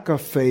lack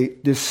of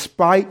faith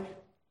despite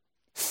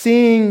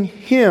seeing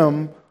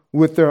Him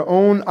with their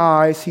own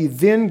eyes. He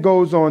then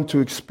goes on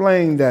to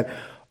explain that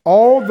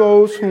all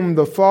those whom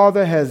the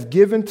Father has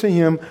given to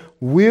Him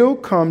will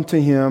come to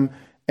Him,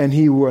 and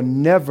He will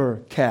never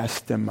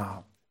cast them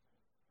out.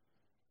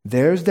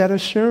 There's that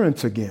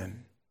assurance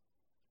again.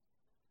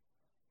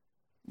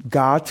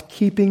 God's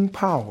keeping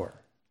power.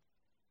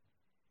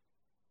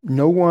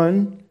 No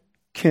one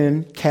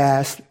can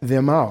cast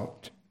them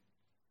out.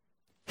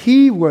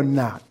 He will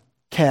not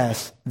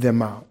cast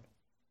them out.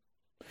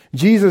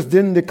 Jesus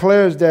then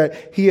declares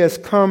that He has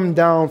come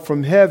down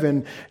from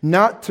heaven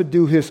not to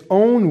do His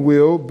own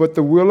will, but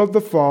the will of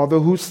the Father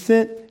who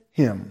sent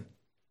Him.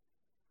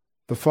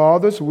 The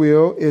Father's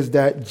will is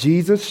that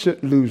Jesus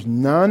should lose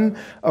none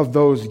of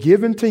those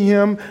given to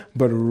Him,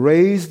 but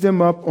raise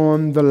them up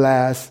on the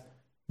last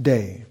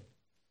day.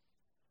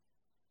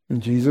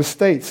 And Jesus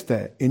states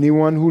that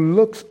anyone who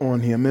looks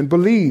on him and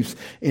believes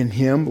in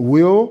him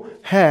will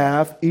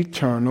have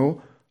eternal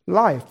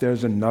life.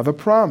 There's another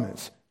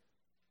promise.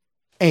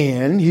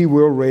 And he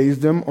will raise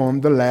them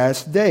on the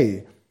last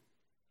day.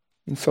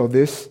 And so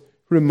this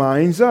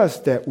reminds us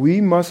that we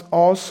must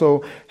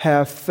also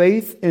have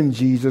faith in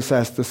Jesus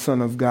as the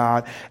Son of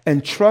God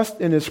and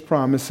trust in his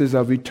promises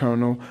of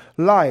eternal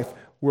life.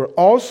 We're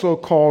also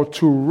called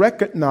to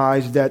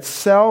recognize that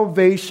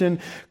salvation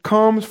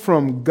comes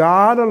from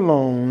God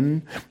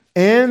alone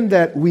and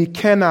that we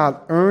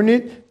cannot earn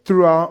it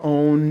through our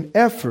own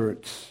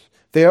efforts.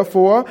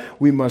 Therefore,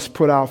 we must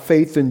put our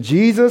faith in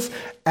Jesus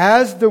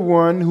as the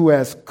one who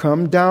has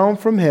come down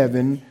from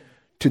heaven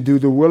to do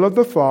the will of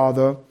the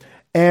Father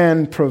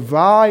and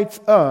provides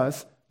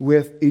us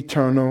with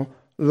eternal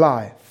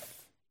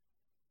life.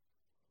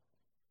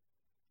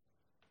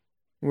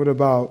 What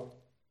about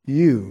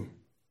you?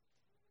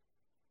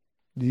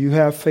 Do you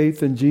have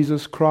faith in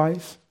Jesus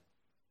Christ?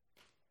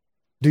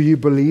 Do you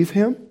believe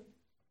him?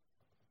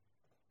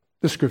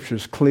 The scripture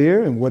is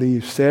clear in what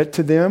he said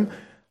to them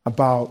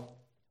about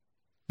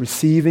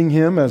receiving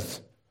him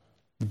as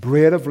the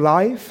bread of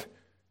life.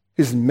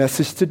 His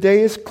message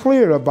today is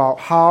clear about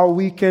how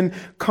we can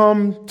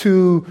come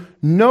to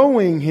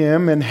knowing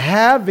him and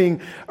having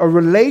a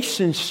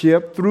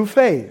relationship through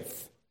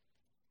faith,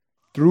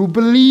 through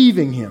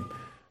believing him.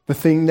 The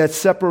thing that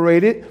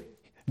separated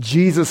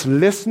Jesus'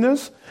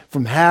 listeners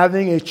from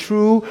having a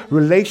true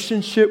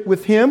relationship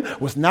with him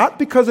was not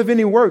because of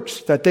any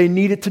works that they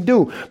needed to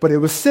do, but it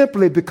was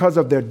simply because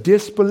of their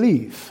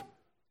disbelief.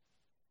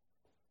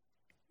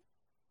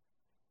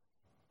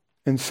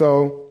 And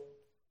so,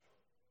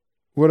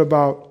 what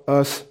about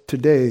us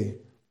today?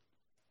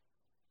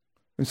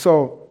 And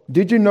so,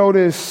 did you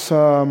notice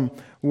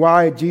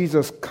why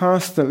Jesus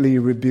constantly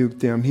rebuked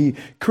them? He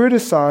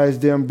criticized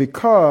them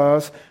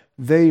because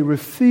they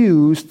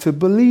refused to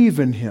believe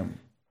in him.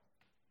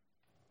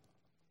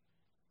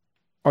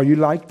 Are you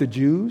like the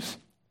Jews?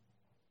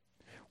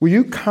 Will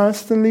you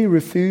constantly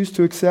refuse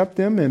to accept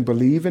him and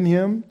believe in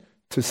him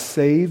to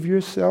save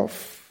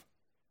yourself?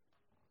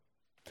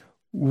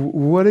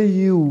 What are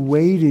you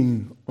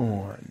waiting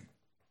on?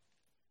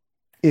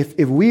 If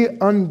we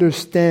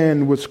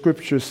understand what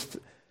Scripture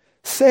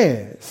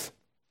says,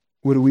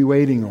 what are we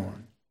waiting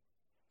on?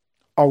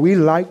 Are we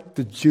like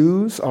the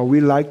Jews? Are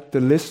we like the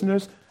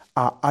listeners?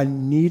 I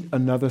need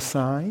another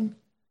sign.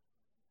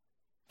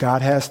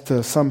 God has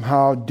to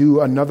somehow do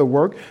another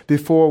work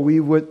before we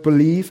would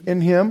believe in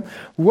him.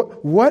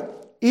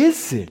 What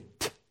is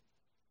it?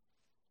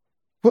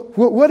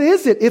 What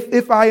is it?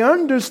 If I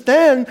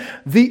understand,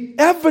 the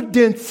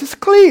evidence is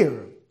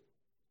clear.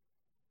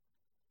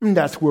 And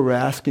that's what we're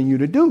asking you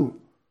to do,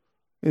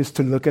 is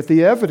to look at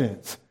the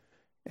evidence.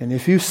 And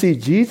if you see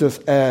Jesus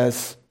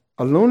as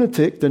a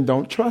lunatic, then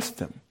don't trust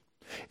him.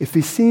 If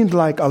he seems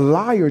like a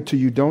liar to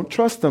you, don't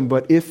trust him.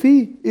 But if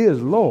he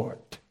is Lord,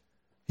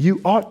 you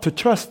ought to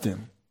trust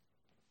him.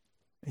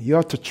 You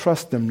ought to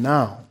trust him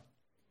now.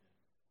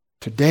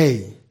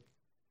 Today.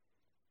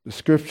 The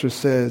scripture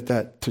says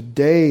that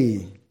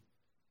today,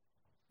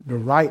 the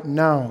right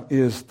now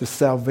is the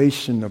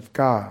salvation of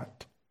God.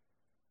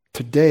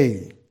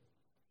 Today.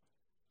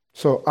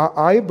 So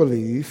I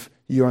believe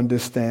you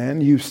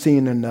understand. You've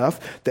seen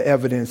enough. The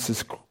evidence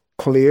is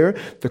clear.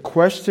 The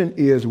question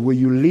is, will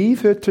you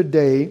leave here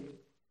today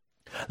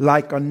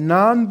like a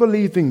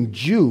non-believing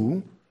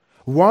Jew,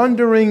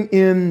 wandering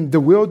in the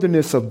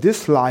wilderness of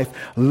this life,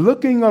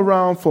 looking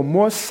around for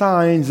more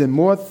signs and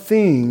more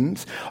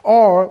things?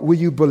 Or will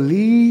you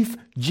believe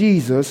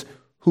Jesus,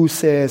 who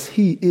says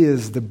he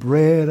is the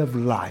bread of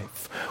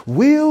life?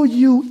 Will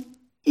you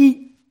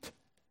eat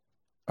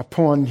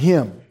upon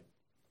him?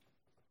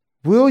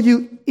 Will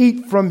you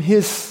eat from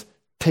his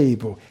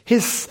table,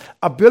 his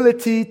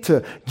ability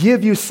to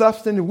give you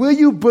substance? Will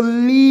you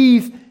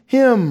believe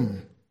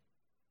him?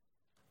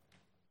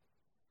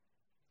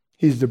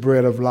 He's the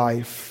bread of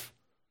life.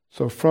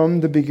 So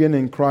from the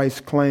beginning,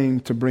 Christ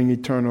claimed to bring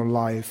eternal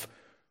life.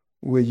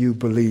 Will you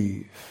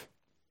believe?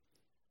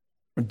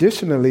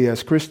 Additionally,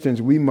 as Christians,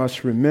 we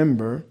must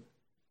remember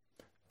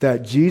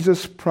that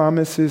Jesus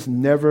promises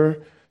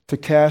never to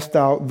cast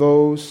out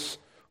those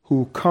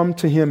who come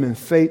to him in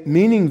faith,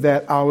 meaning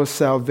that our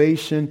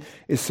salvation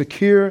is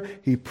secure.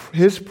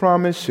 His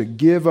promise should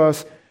give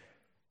us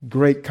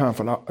great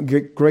comfort.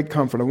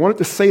 I wanted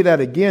to say that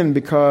again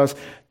because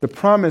the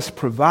promise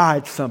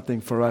provides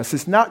something for us.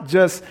 It's not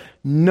just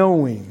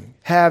knowing,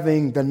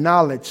 having the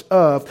knowledge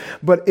of,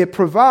 but it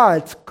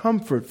provides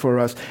comfort for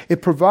us.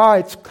 It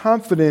provides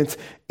confidence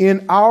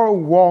in our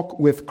walk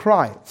with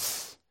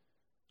Christ.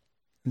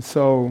 And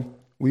so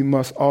we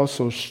must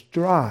also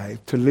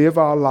strive to live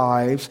our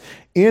lives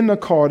in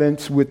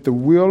accordance with the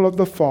will of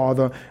the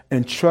Father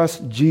and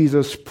trust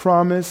Jesus'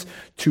 promise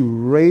to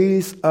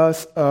raise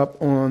us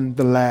up on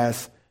the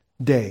last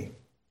day.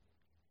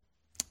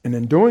 And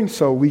in doing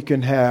so, we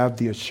can have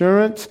the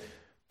assurance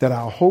that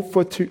our hope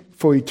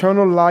for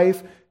eternal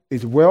life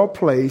is well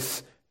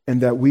placed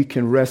and that we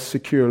can rest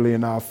securely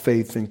in our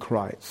faith in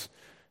Christ.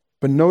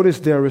 But notice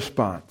their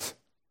response.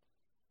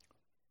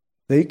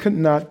 They could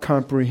not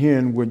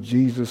comprehend what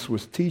Jesus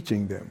was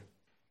teaching them.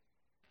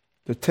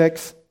 The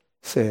text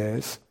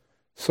says,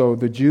 so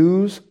the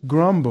Jews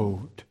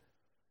grumbled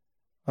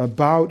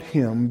about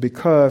him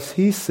because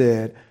he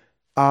said,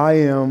 I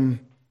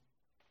am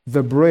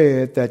the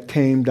bread that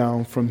came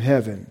down from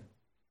heaven.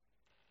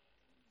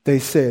 They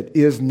said,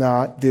 is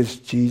not this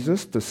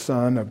Jesus, the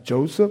son of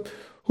Joseph,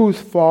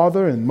 whose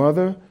father and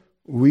mother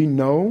we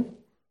know?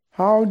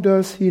 How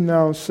does he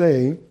now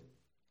say,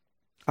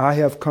 I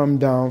have come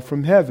down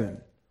from heaven?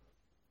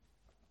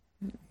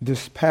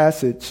 This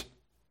passage,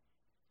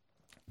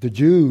 the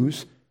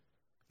Jews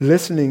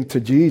listening to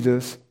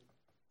Jesus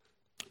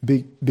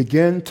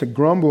began to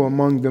grumble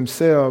among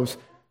themselves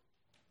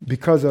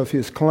because of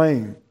his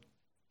claim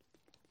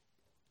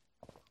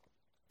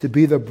to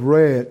be the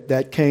bread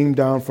that came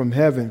down from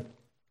heaven.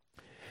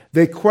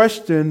 They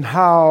questioned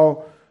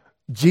how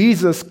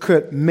Jesus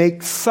could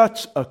make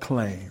such a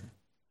claim.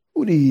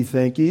 Who do you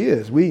think he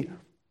is? We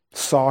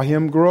saw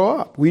him grow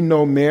up. We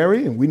know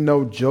Mary and we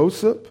know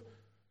Joseph.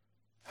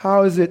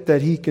 How is it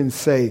that he can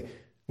say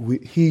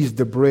he's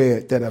the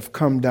bread that have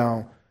come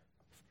down,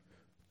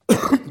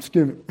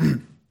 excuse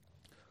me,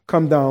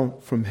 come down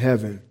from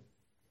heaven?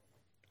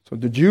 So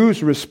the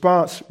Jews'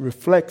 response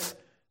reflects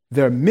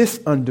their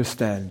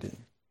misunderstanding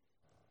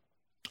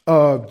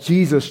of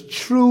Jesus'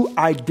 true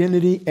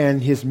identity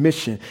and his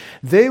mission.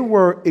 They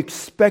were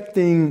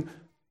expecting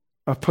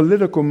a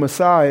political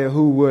Messiah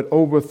who would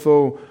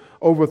overthrow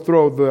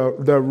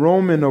the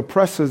Roman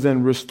oppressors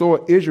and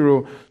restore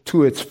Israel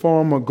to its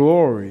former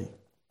glory.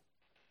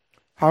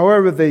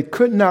 However, they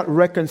could not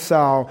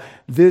reconcile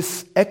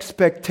this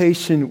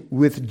expectation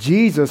with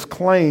Jesus'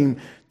 claim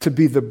to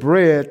be the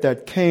bread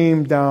that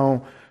came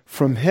down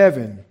from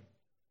heaven.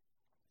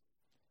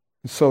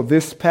 So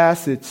this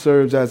passage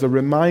serves as a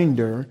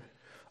reminder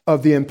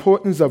of the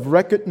importance of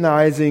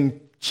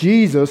recognizing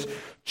Jesus'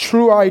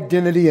 true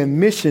identity and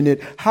mission.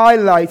 It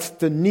highlights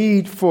the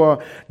need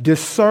for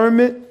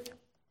discernment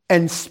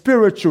and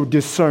spiritual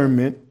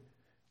discernment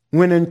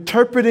when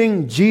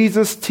interpreting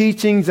Jesus'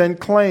 teachings and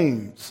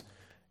claims.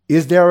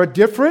 Is there a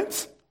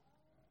difference?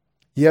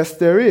 Yes,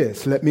 there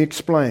is. Let me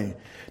explain.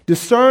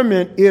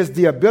 Discernment is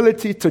the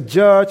ability to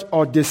judge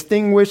or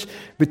distinguish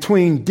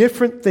between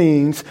different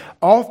things,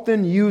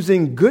 often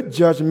using good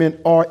judgment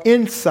or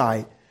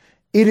insight.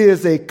 It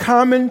is a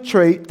common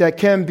trait that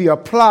can be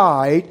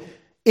applied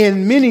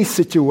in many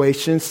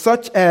situations,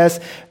 such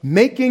as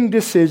making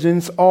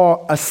decisions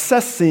or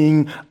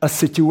assessing a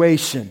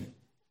situation.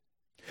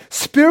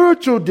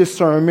 Spiritual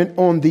discernment,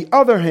 on the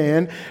other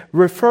hand,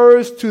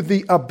 refers to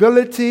the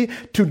ability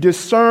to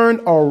discern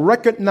or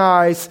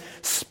recognize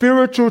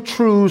spiritual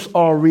truths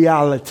or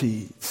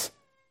realities.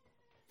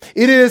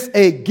 It is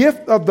a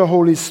gift of the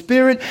Holy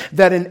Spirit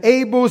that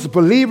enables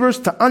believers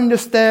to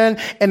understand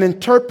and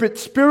interpret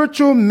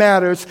spiritual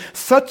matters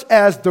such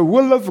as the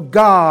will of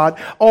God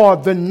or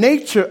the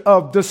nature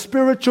of the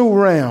spiritual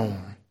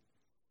realm.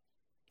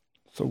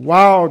 So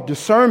while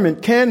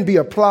discernment can be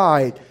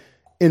applied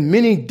in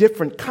many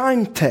different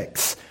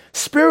contexts,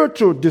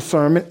 spiritual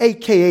discernment,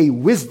 aka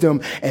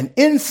wisdom and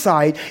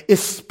insight,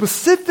 is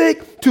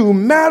specific to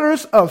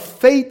matters of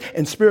faith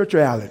and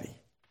spirituality.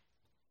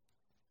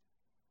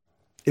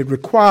 It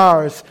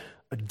requires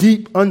a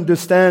deep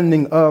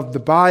understanding of the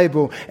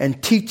Bible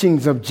and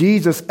teachings of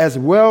Jesus, as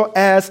well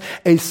as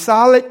a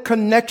solid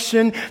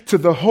connection to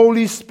the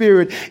Holy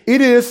Spirit.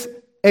 It is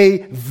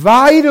a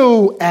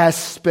vital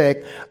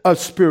aspect of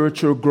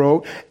spiritual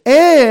growth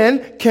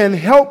and can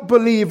help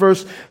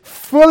believers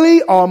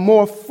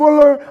more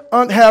fuller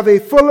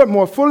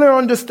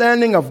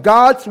understanding of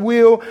God's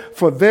will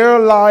for their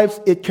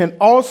lives. It can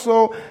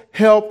also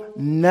help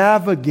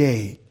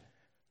navigate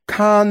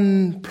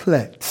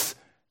complex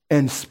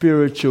and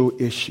spiritual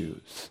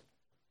issues.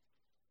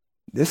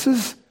 This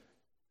is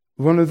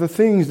one of the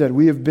things that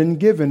we have been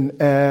given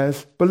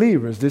as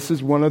believers. This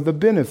is one of the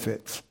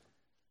benefits.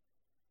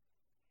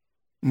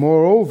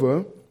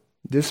 Moreover,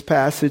 this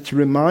passage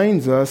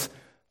reminds us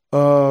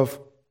of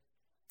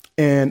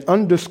and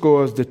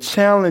underscores the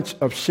challenge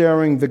of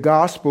sharing the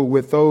gospel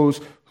with those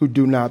who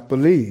do not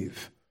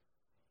believe.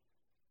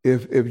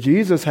 If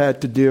Jesus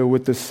had to deal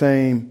with the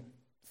same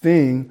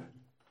thing,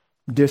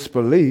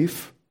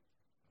 disbelief,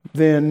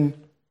 then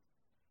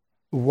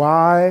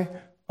why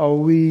are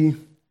we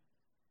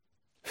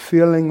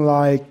feeling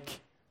like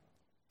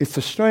it's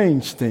a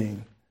strange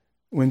thing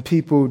when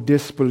people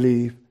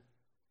disbelieve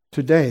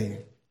today?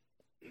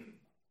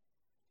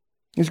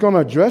 He's going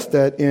to address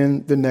that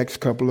in the next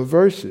couple of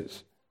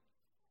verses.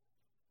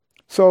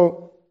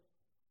 So,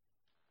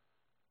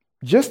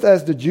 just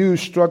as the Jews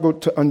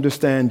struggled to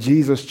understand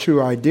Jesus'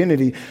 true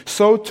identity,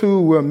 so too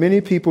will many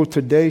people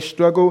today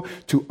struggle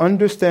to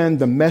understand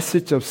the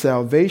message of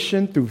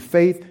salvation through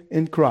faith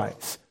in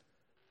Christ.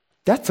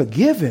 That's a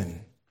given.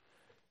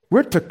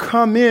 We're to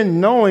come in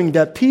knowing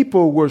that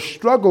people will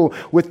struggle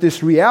with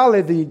this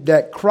reality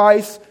that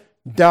Christ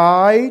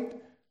died,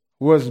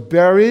 was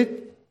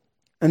buried,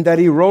 and that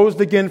he rose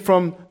again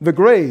from the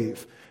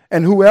grave.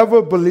 And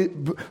whoever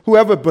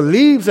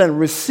believes and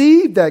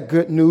receives that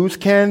good news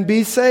can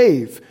be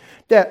saved.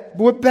 that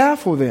would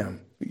baffle them.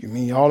 You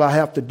mean all I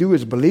have to do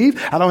is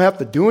believe? I don't have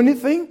to do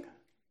anything?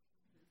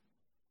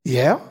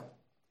 Yeah.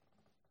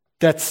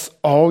 That's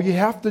all you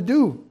have to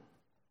do.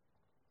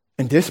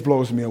 And this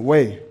blows me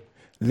away.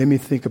 Let me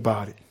think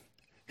about it.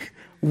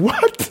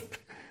 What?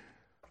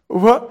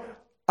 What?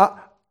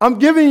 I'm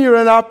giving you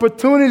an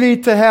opportunity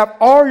to have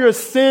all your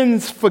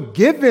sins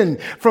forgiven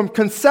from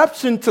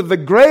conception to the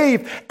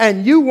grave,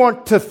 and you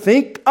want to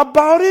think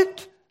about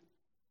it?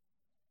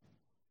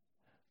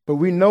 But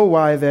we know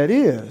why that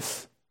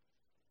is,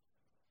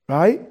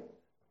 right?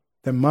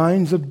 Their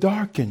minds are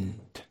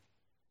darkened.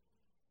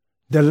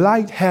 The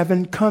light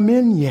haven't come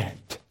in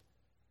yet.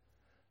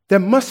 There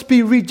must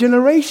be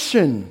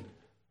regeneration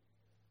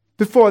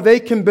before they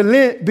can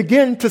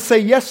begin to say,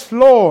 yes,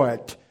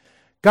 Lord.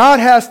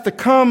 God has to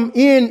come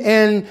in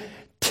and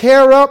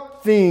tear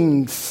up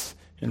things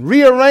and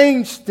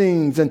rearrange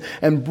things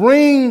and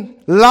bring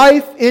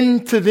life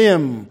into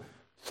them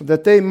so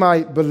that they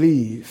might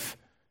believe.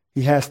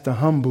 He has to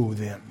humble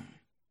them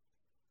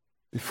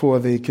before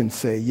they can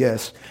say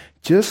yes,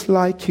 just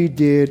like he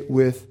did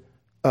with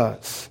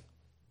us.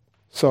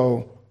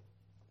 So,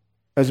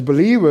 as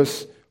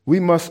believers, we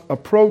must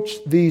approach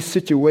these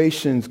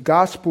situations,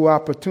 gospel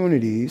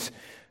opportunities,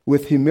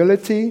 with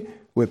humility,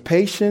 with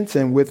patience,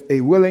 and with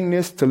a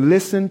willingness to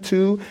listen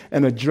to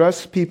and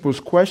address people's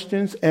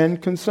questions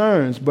and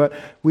concerns. But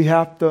we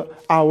have to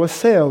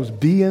ourselves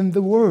be in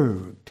the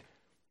Word.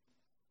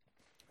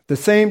 At the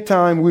same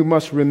time, we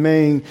must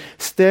remain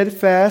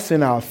steadfast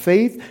in our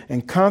faith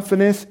and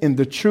confidence in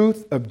the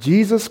truth of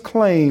Jesus'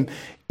 claim,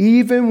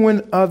 even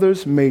when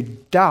others may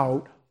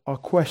doubt or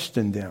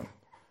question them.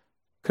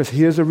 Because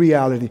here's a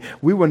reality.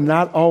 We will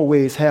not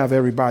always have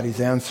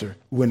everybody's answer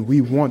when we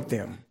want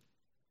them.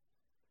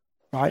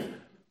 Right?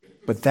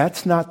 But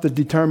that's not the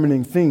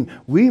determining thing.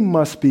 We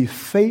must be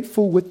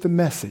faithful with the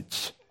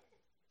message.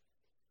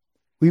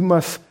 We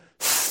must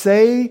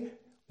say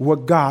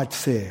what God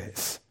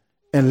says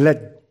and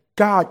let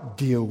God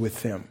deal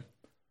with them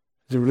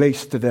as it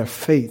relates to their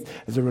faith,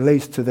 as it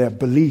relates to their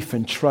belief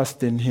and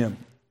trust in Him.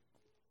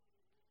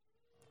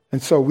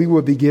 And so we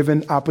will be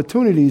given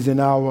opportunities in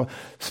our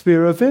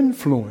sphere of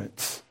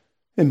influence.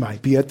 It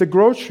might be at the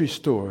grocery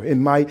store. It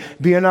might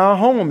be in our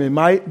home. It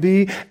might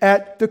be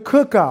at the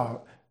cookout.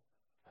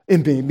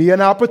 It may be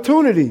an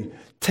opportunity.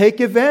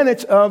 Take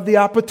advantage of the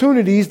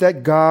opportunities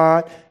that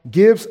God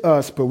gives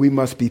us. But we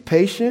must be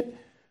patient.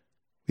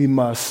 We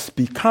must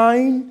be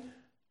kind.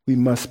 We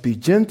must be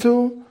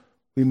gentle.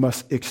 We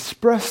must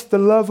express the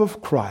love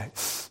of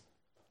Christ.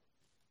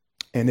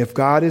 And if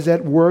God is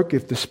at work,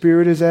 if the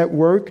Spirit is at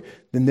work,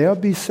 then they'll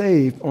be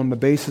saved on the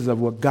basis of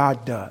what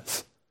God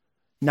does,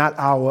 not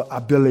our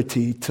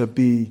ability to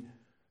be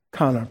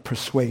kind of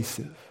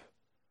persuasive,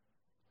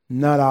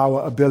 not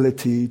our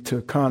ability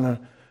to kind of,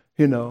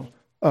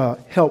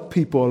 help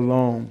people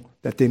along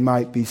that they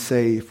might be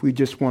saved. We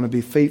just want to be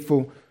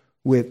faithful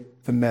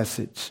with the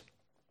message.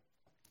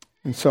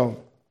 And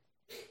so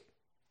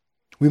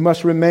we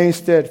must remain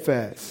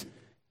steadfast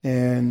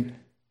and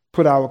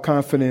put our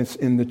confidence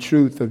in the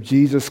truth of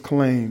Jesus'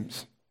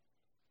 claims.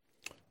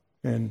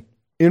 And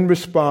in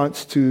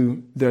response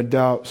to their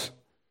doubts,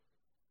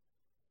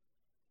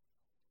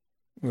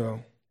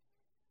 well,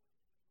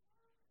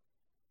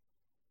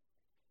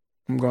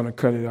 I'm going to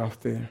cut it off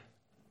there.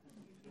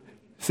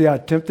 See how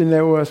tempting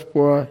that was,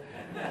 boy?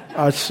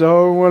 I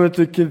so wanted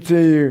to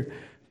continue,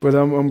 but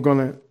I'm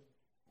going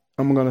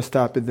to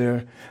stop it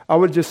there. I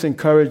would just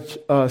encourage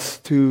us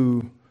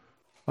to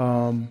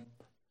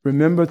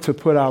remember to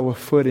put our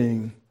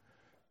footing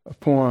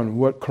upon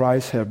what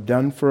Christ have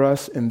done for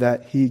us, and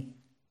that He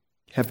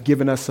have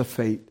given us a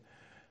faith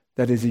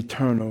that is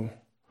eternal,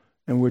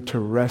 and we're to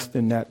rest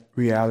in that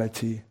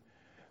reality.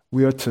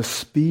 We are to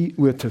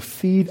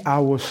feed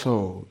our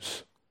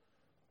souls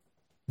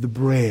the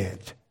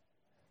bread.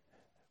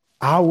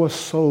 Our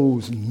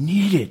souls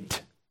need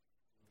it,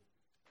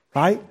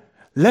 right?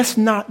 Let's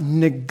not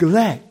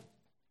neglect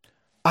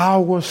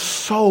our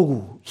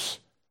souls,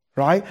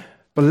 right?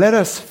 But let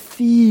us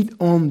feed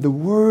on the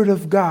Word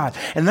of God.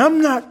 And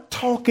I'm not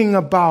talking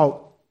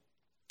about,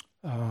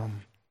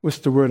 what's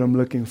the word I'm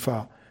looking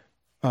for?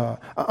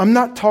 I'm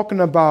not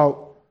talking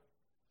about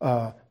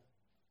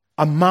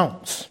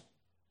amounts,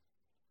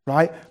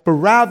 right? But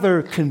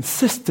rather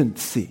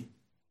consistency,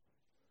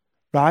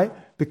 right?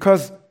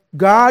 Because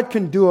God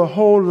can do a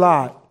whole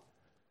lot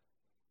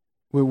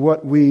with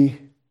what we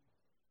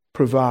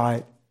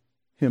provide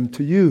Him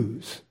to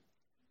use.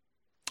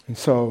 And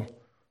so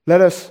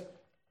let us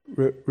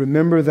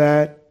remember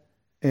that,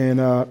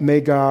 and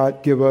may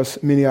God give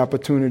us many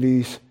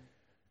opportunities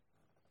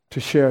to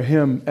share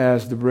Him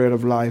as the bread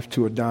of life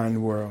to a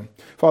dying world.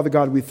 Father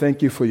God, we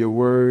thank You for Your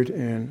word,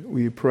 and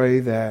we pray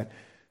that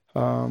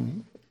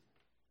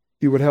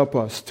You would help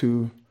us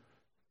to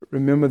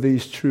remember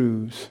these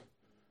truths.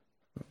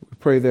 We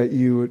pray that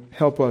You would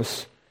help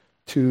us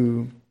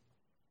to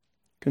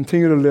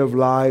continue to live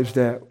lives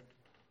that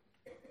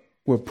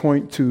will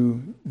point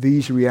to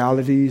these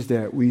realities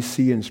that we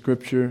see in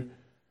Scripture.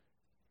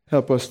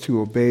 Help us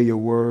to obey Your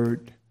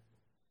word.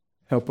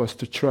 Help us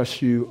to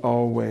trust you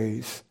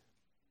always.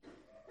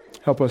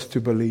 Help us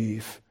to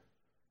believe.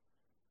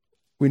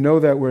 We know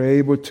that we're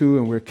able to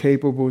and we're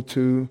capable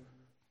to,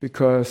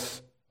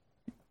 because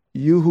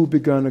you who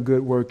begun a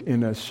good work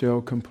in us shall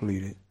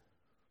complete it.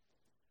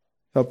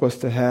 Help us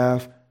to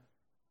have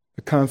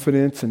the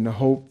confidence and the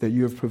hope that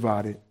you have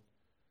provided.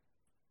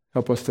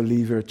 Help us to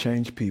leave here a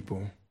changed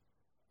people.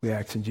 We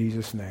ask in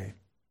Jesus' name.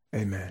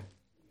 Amen.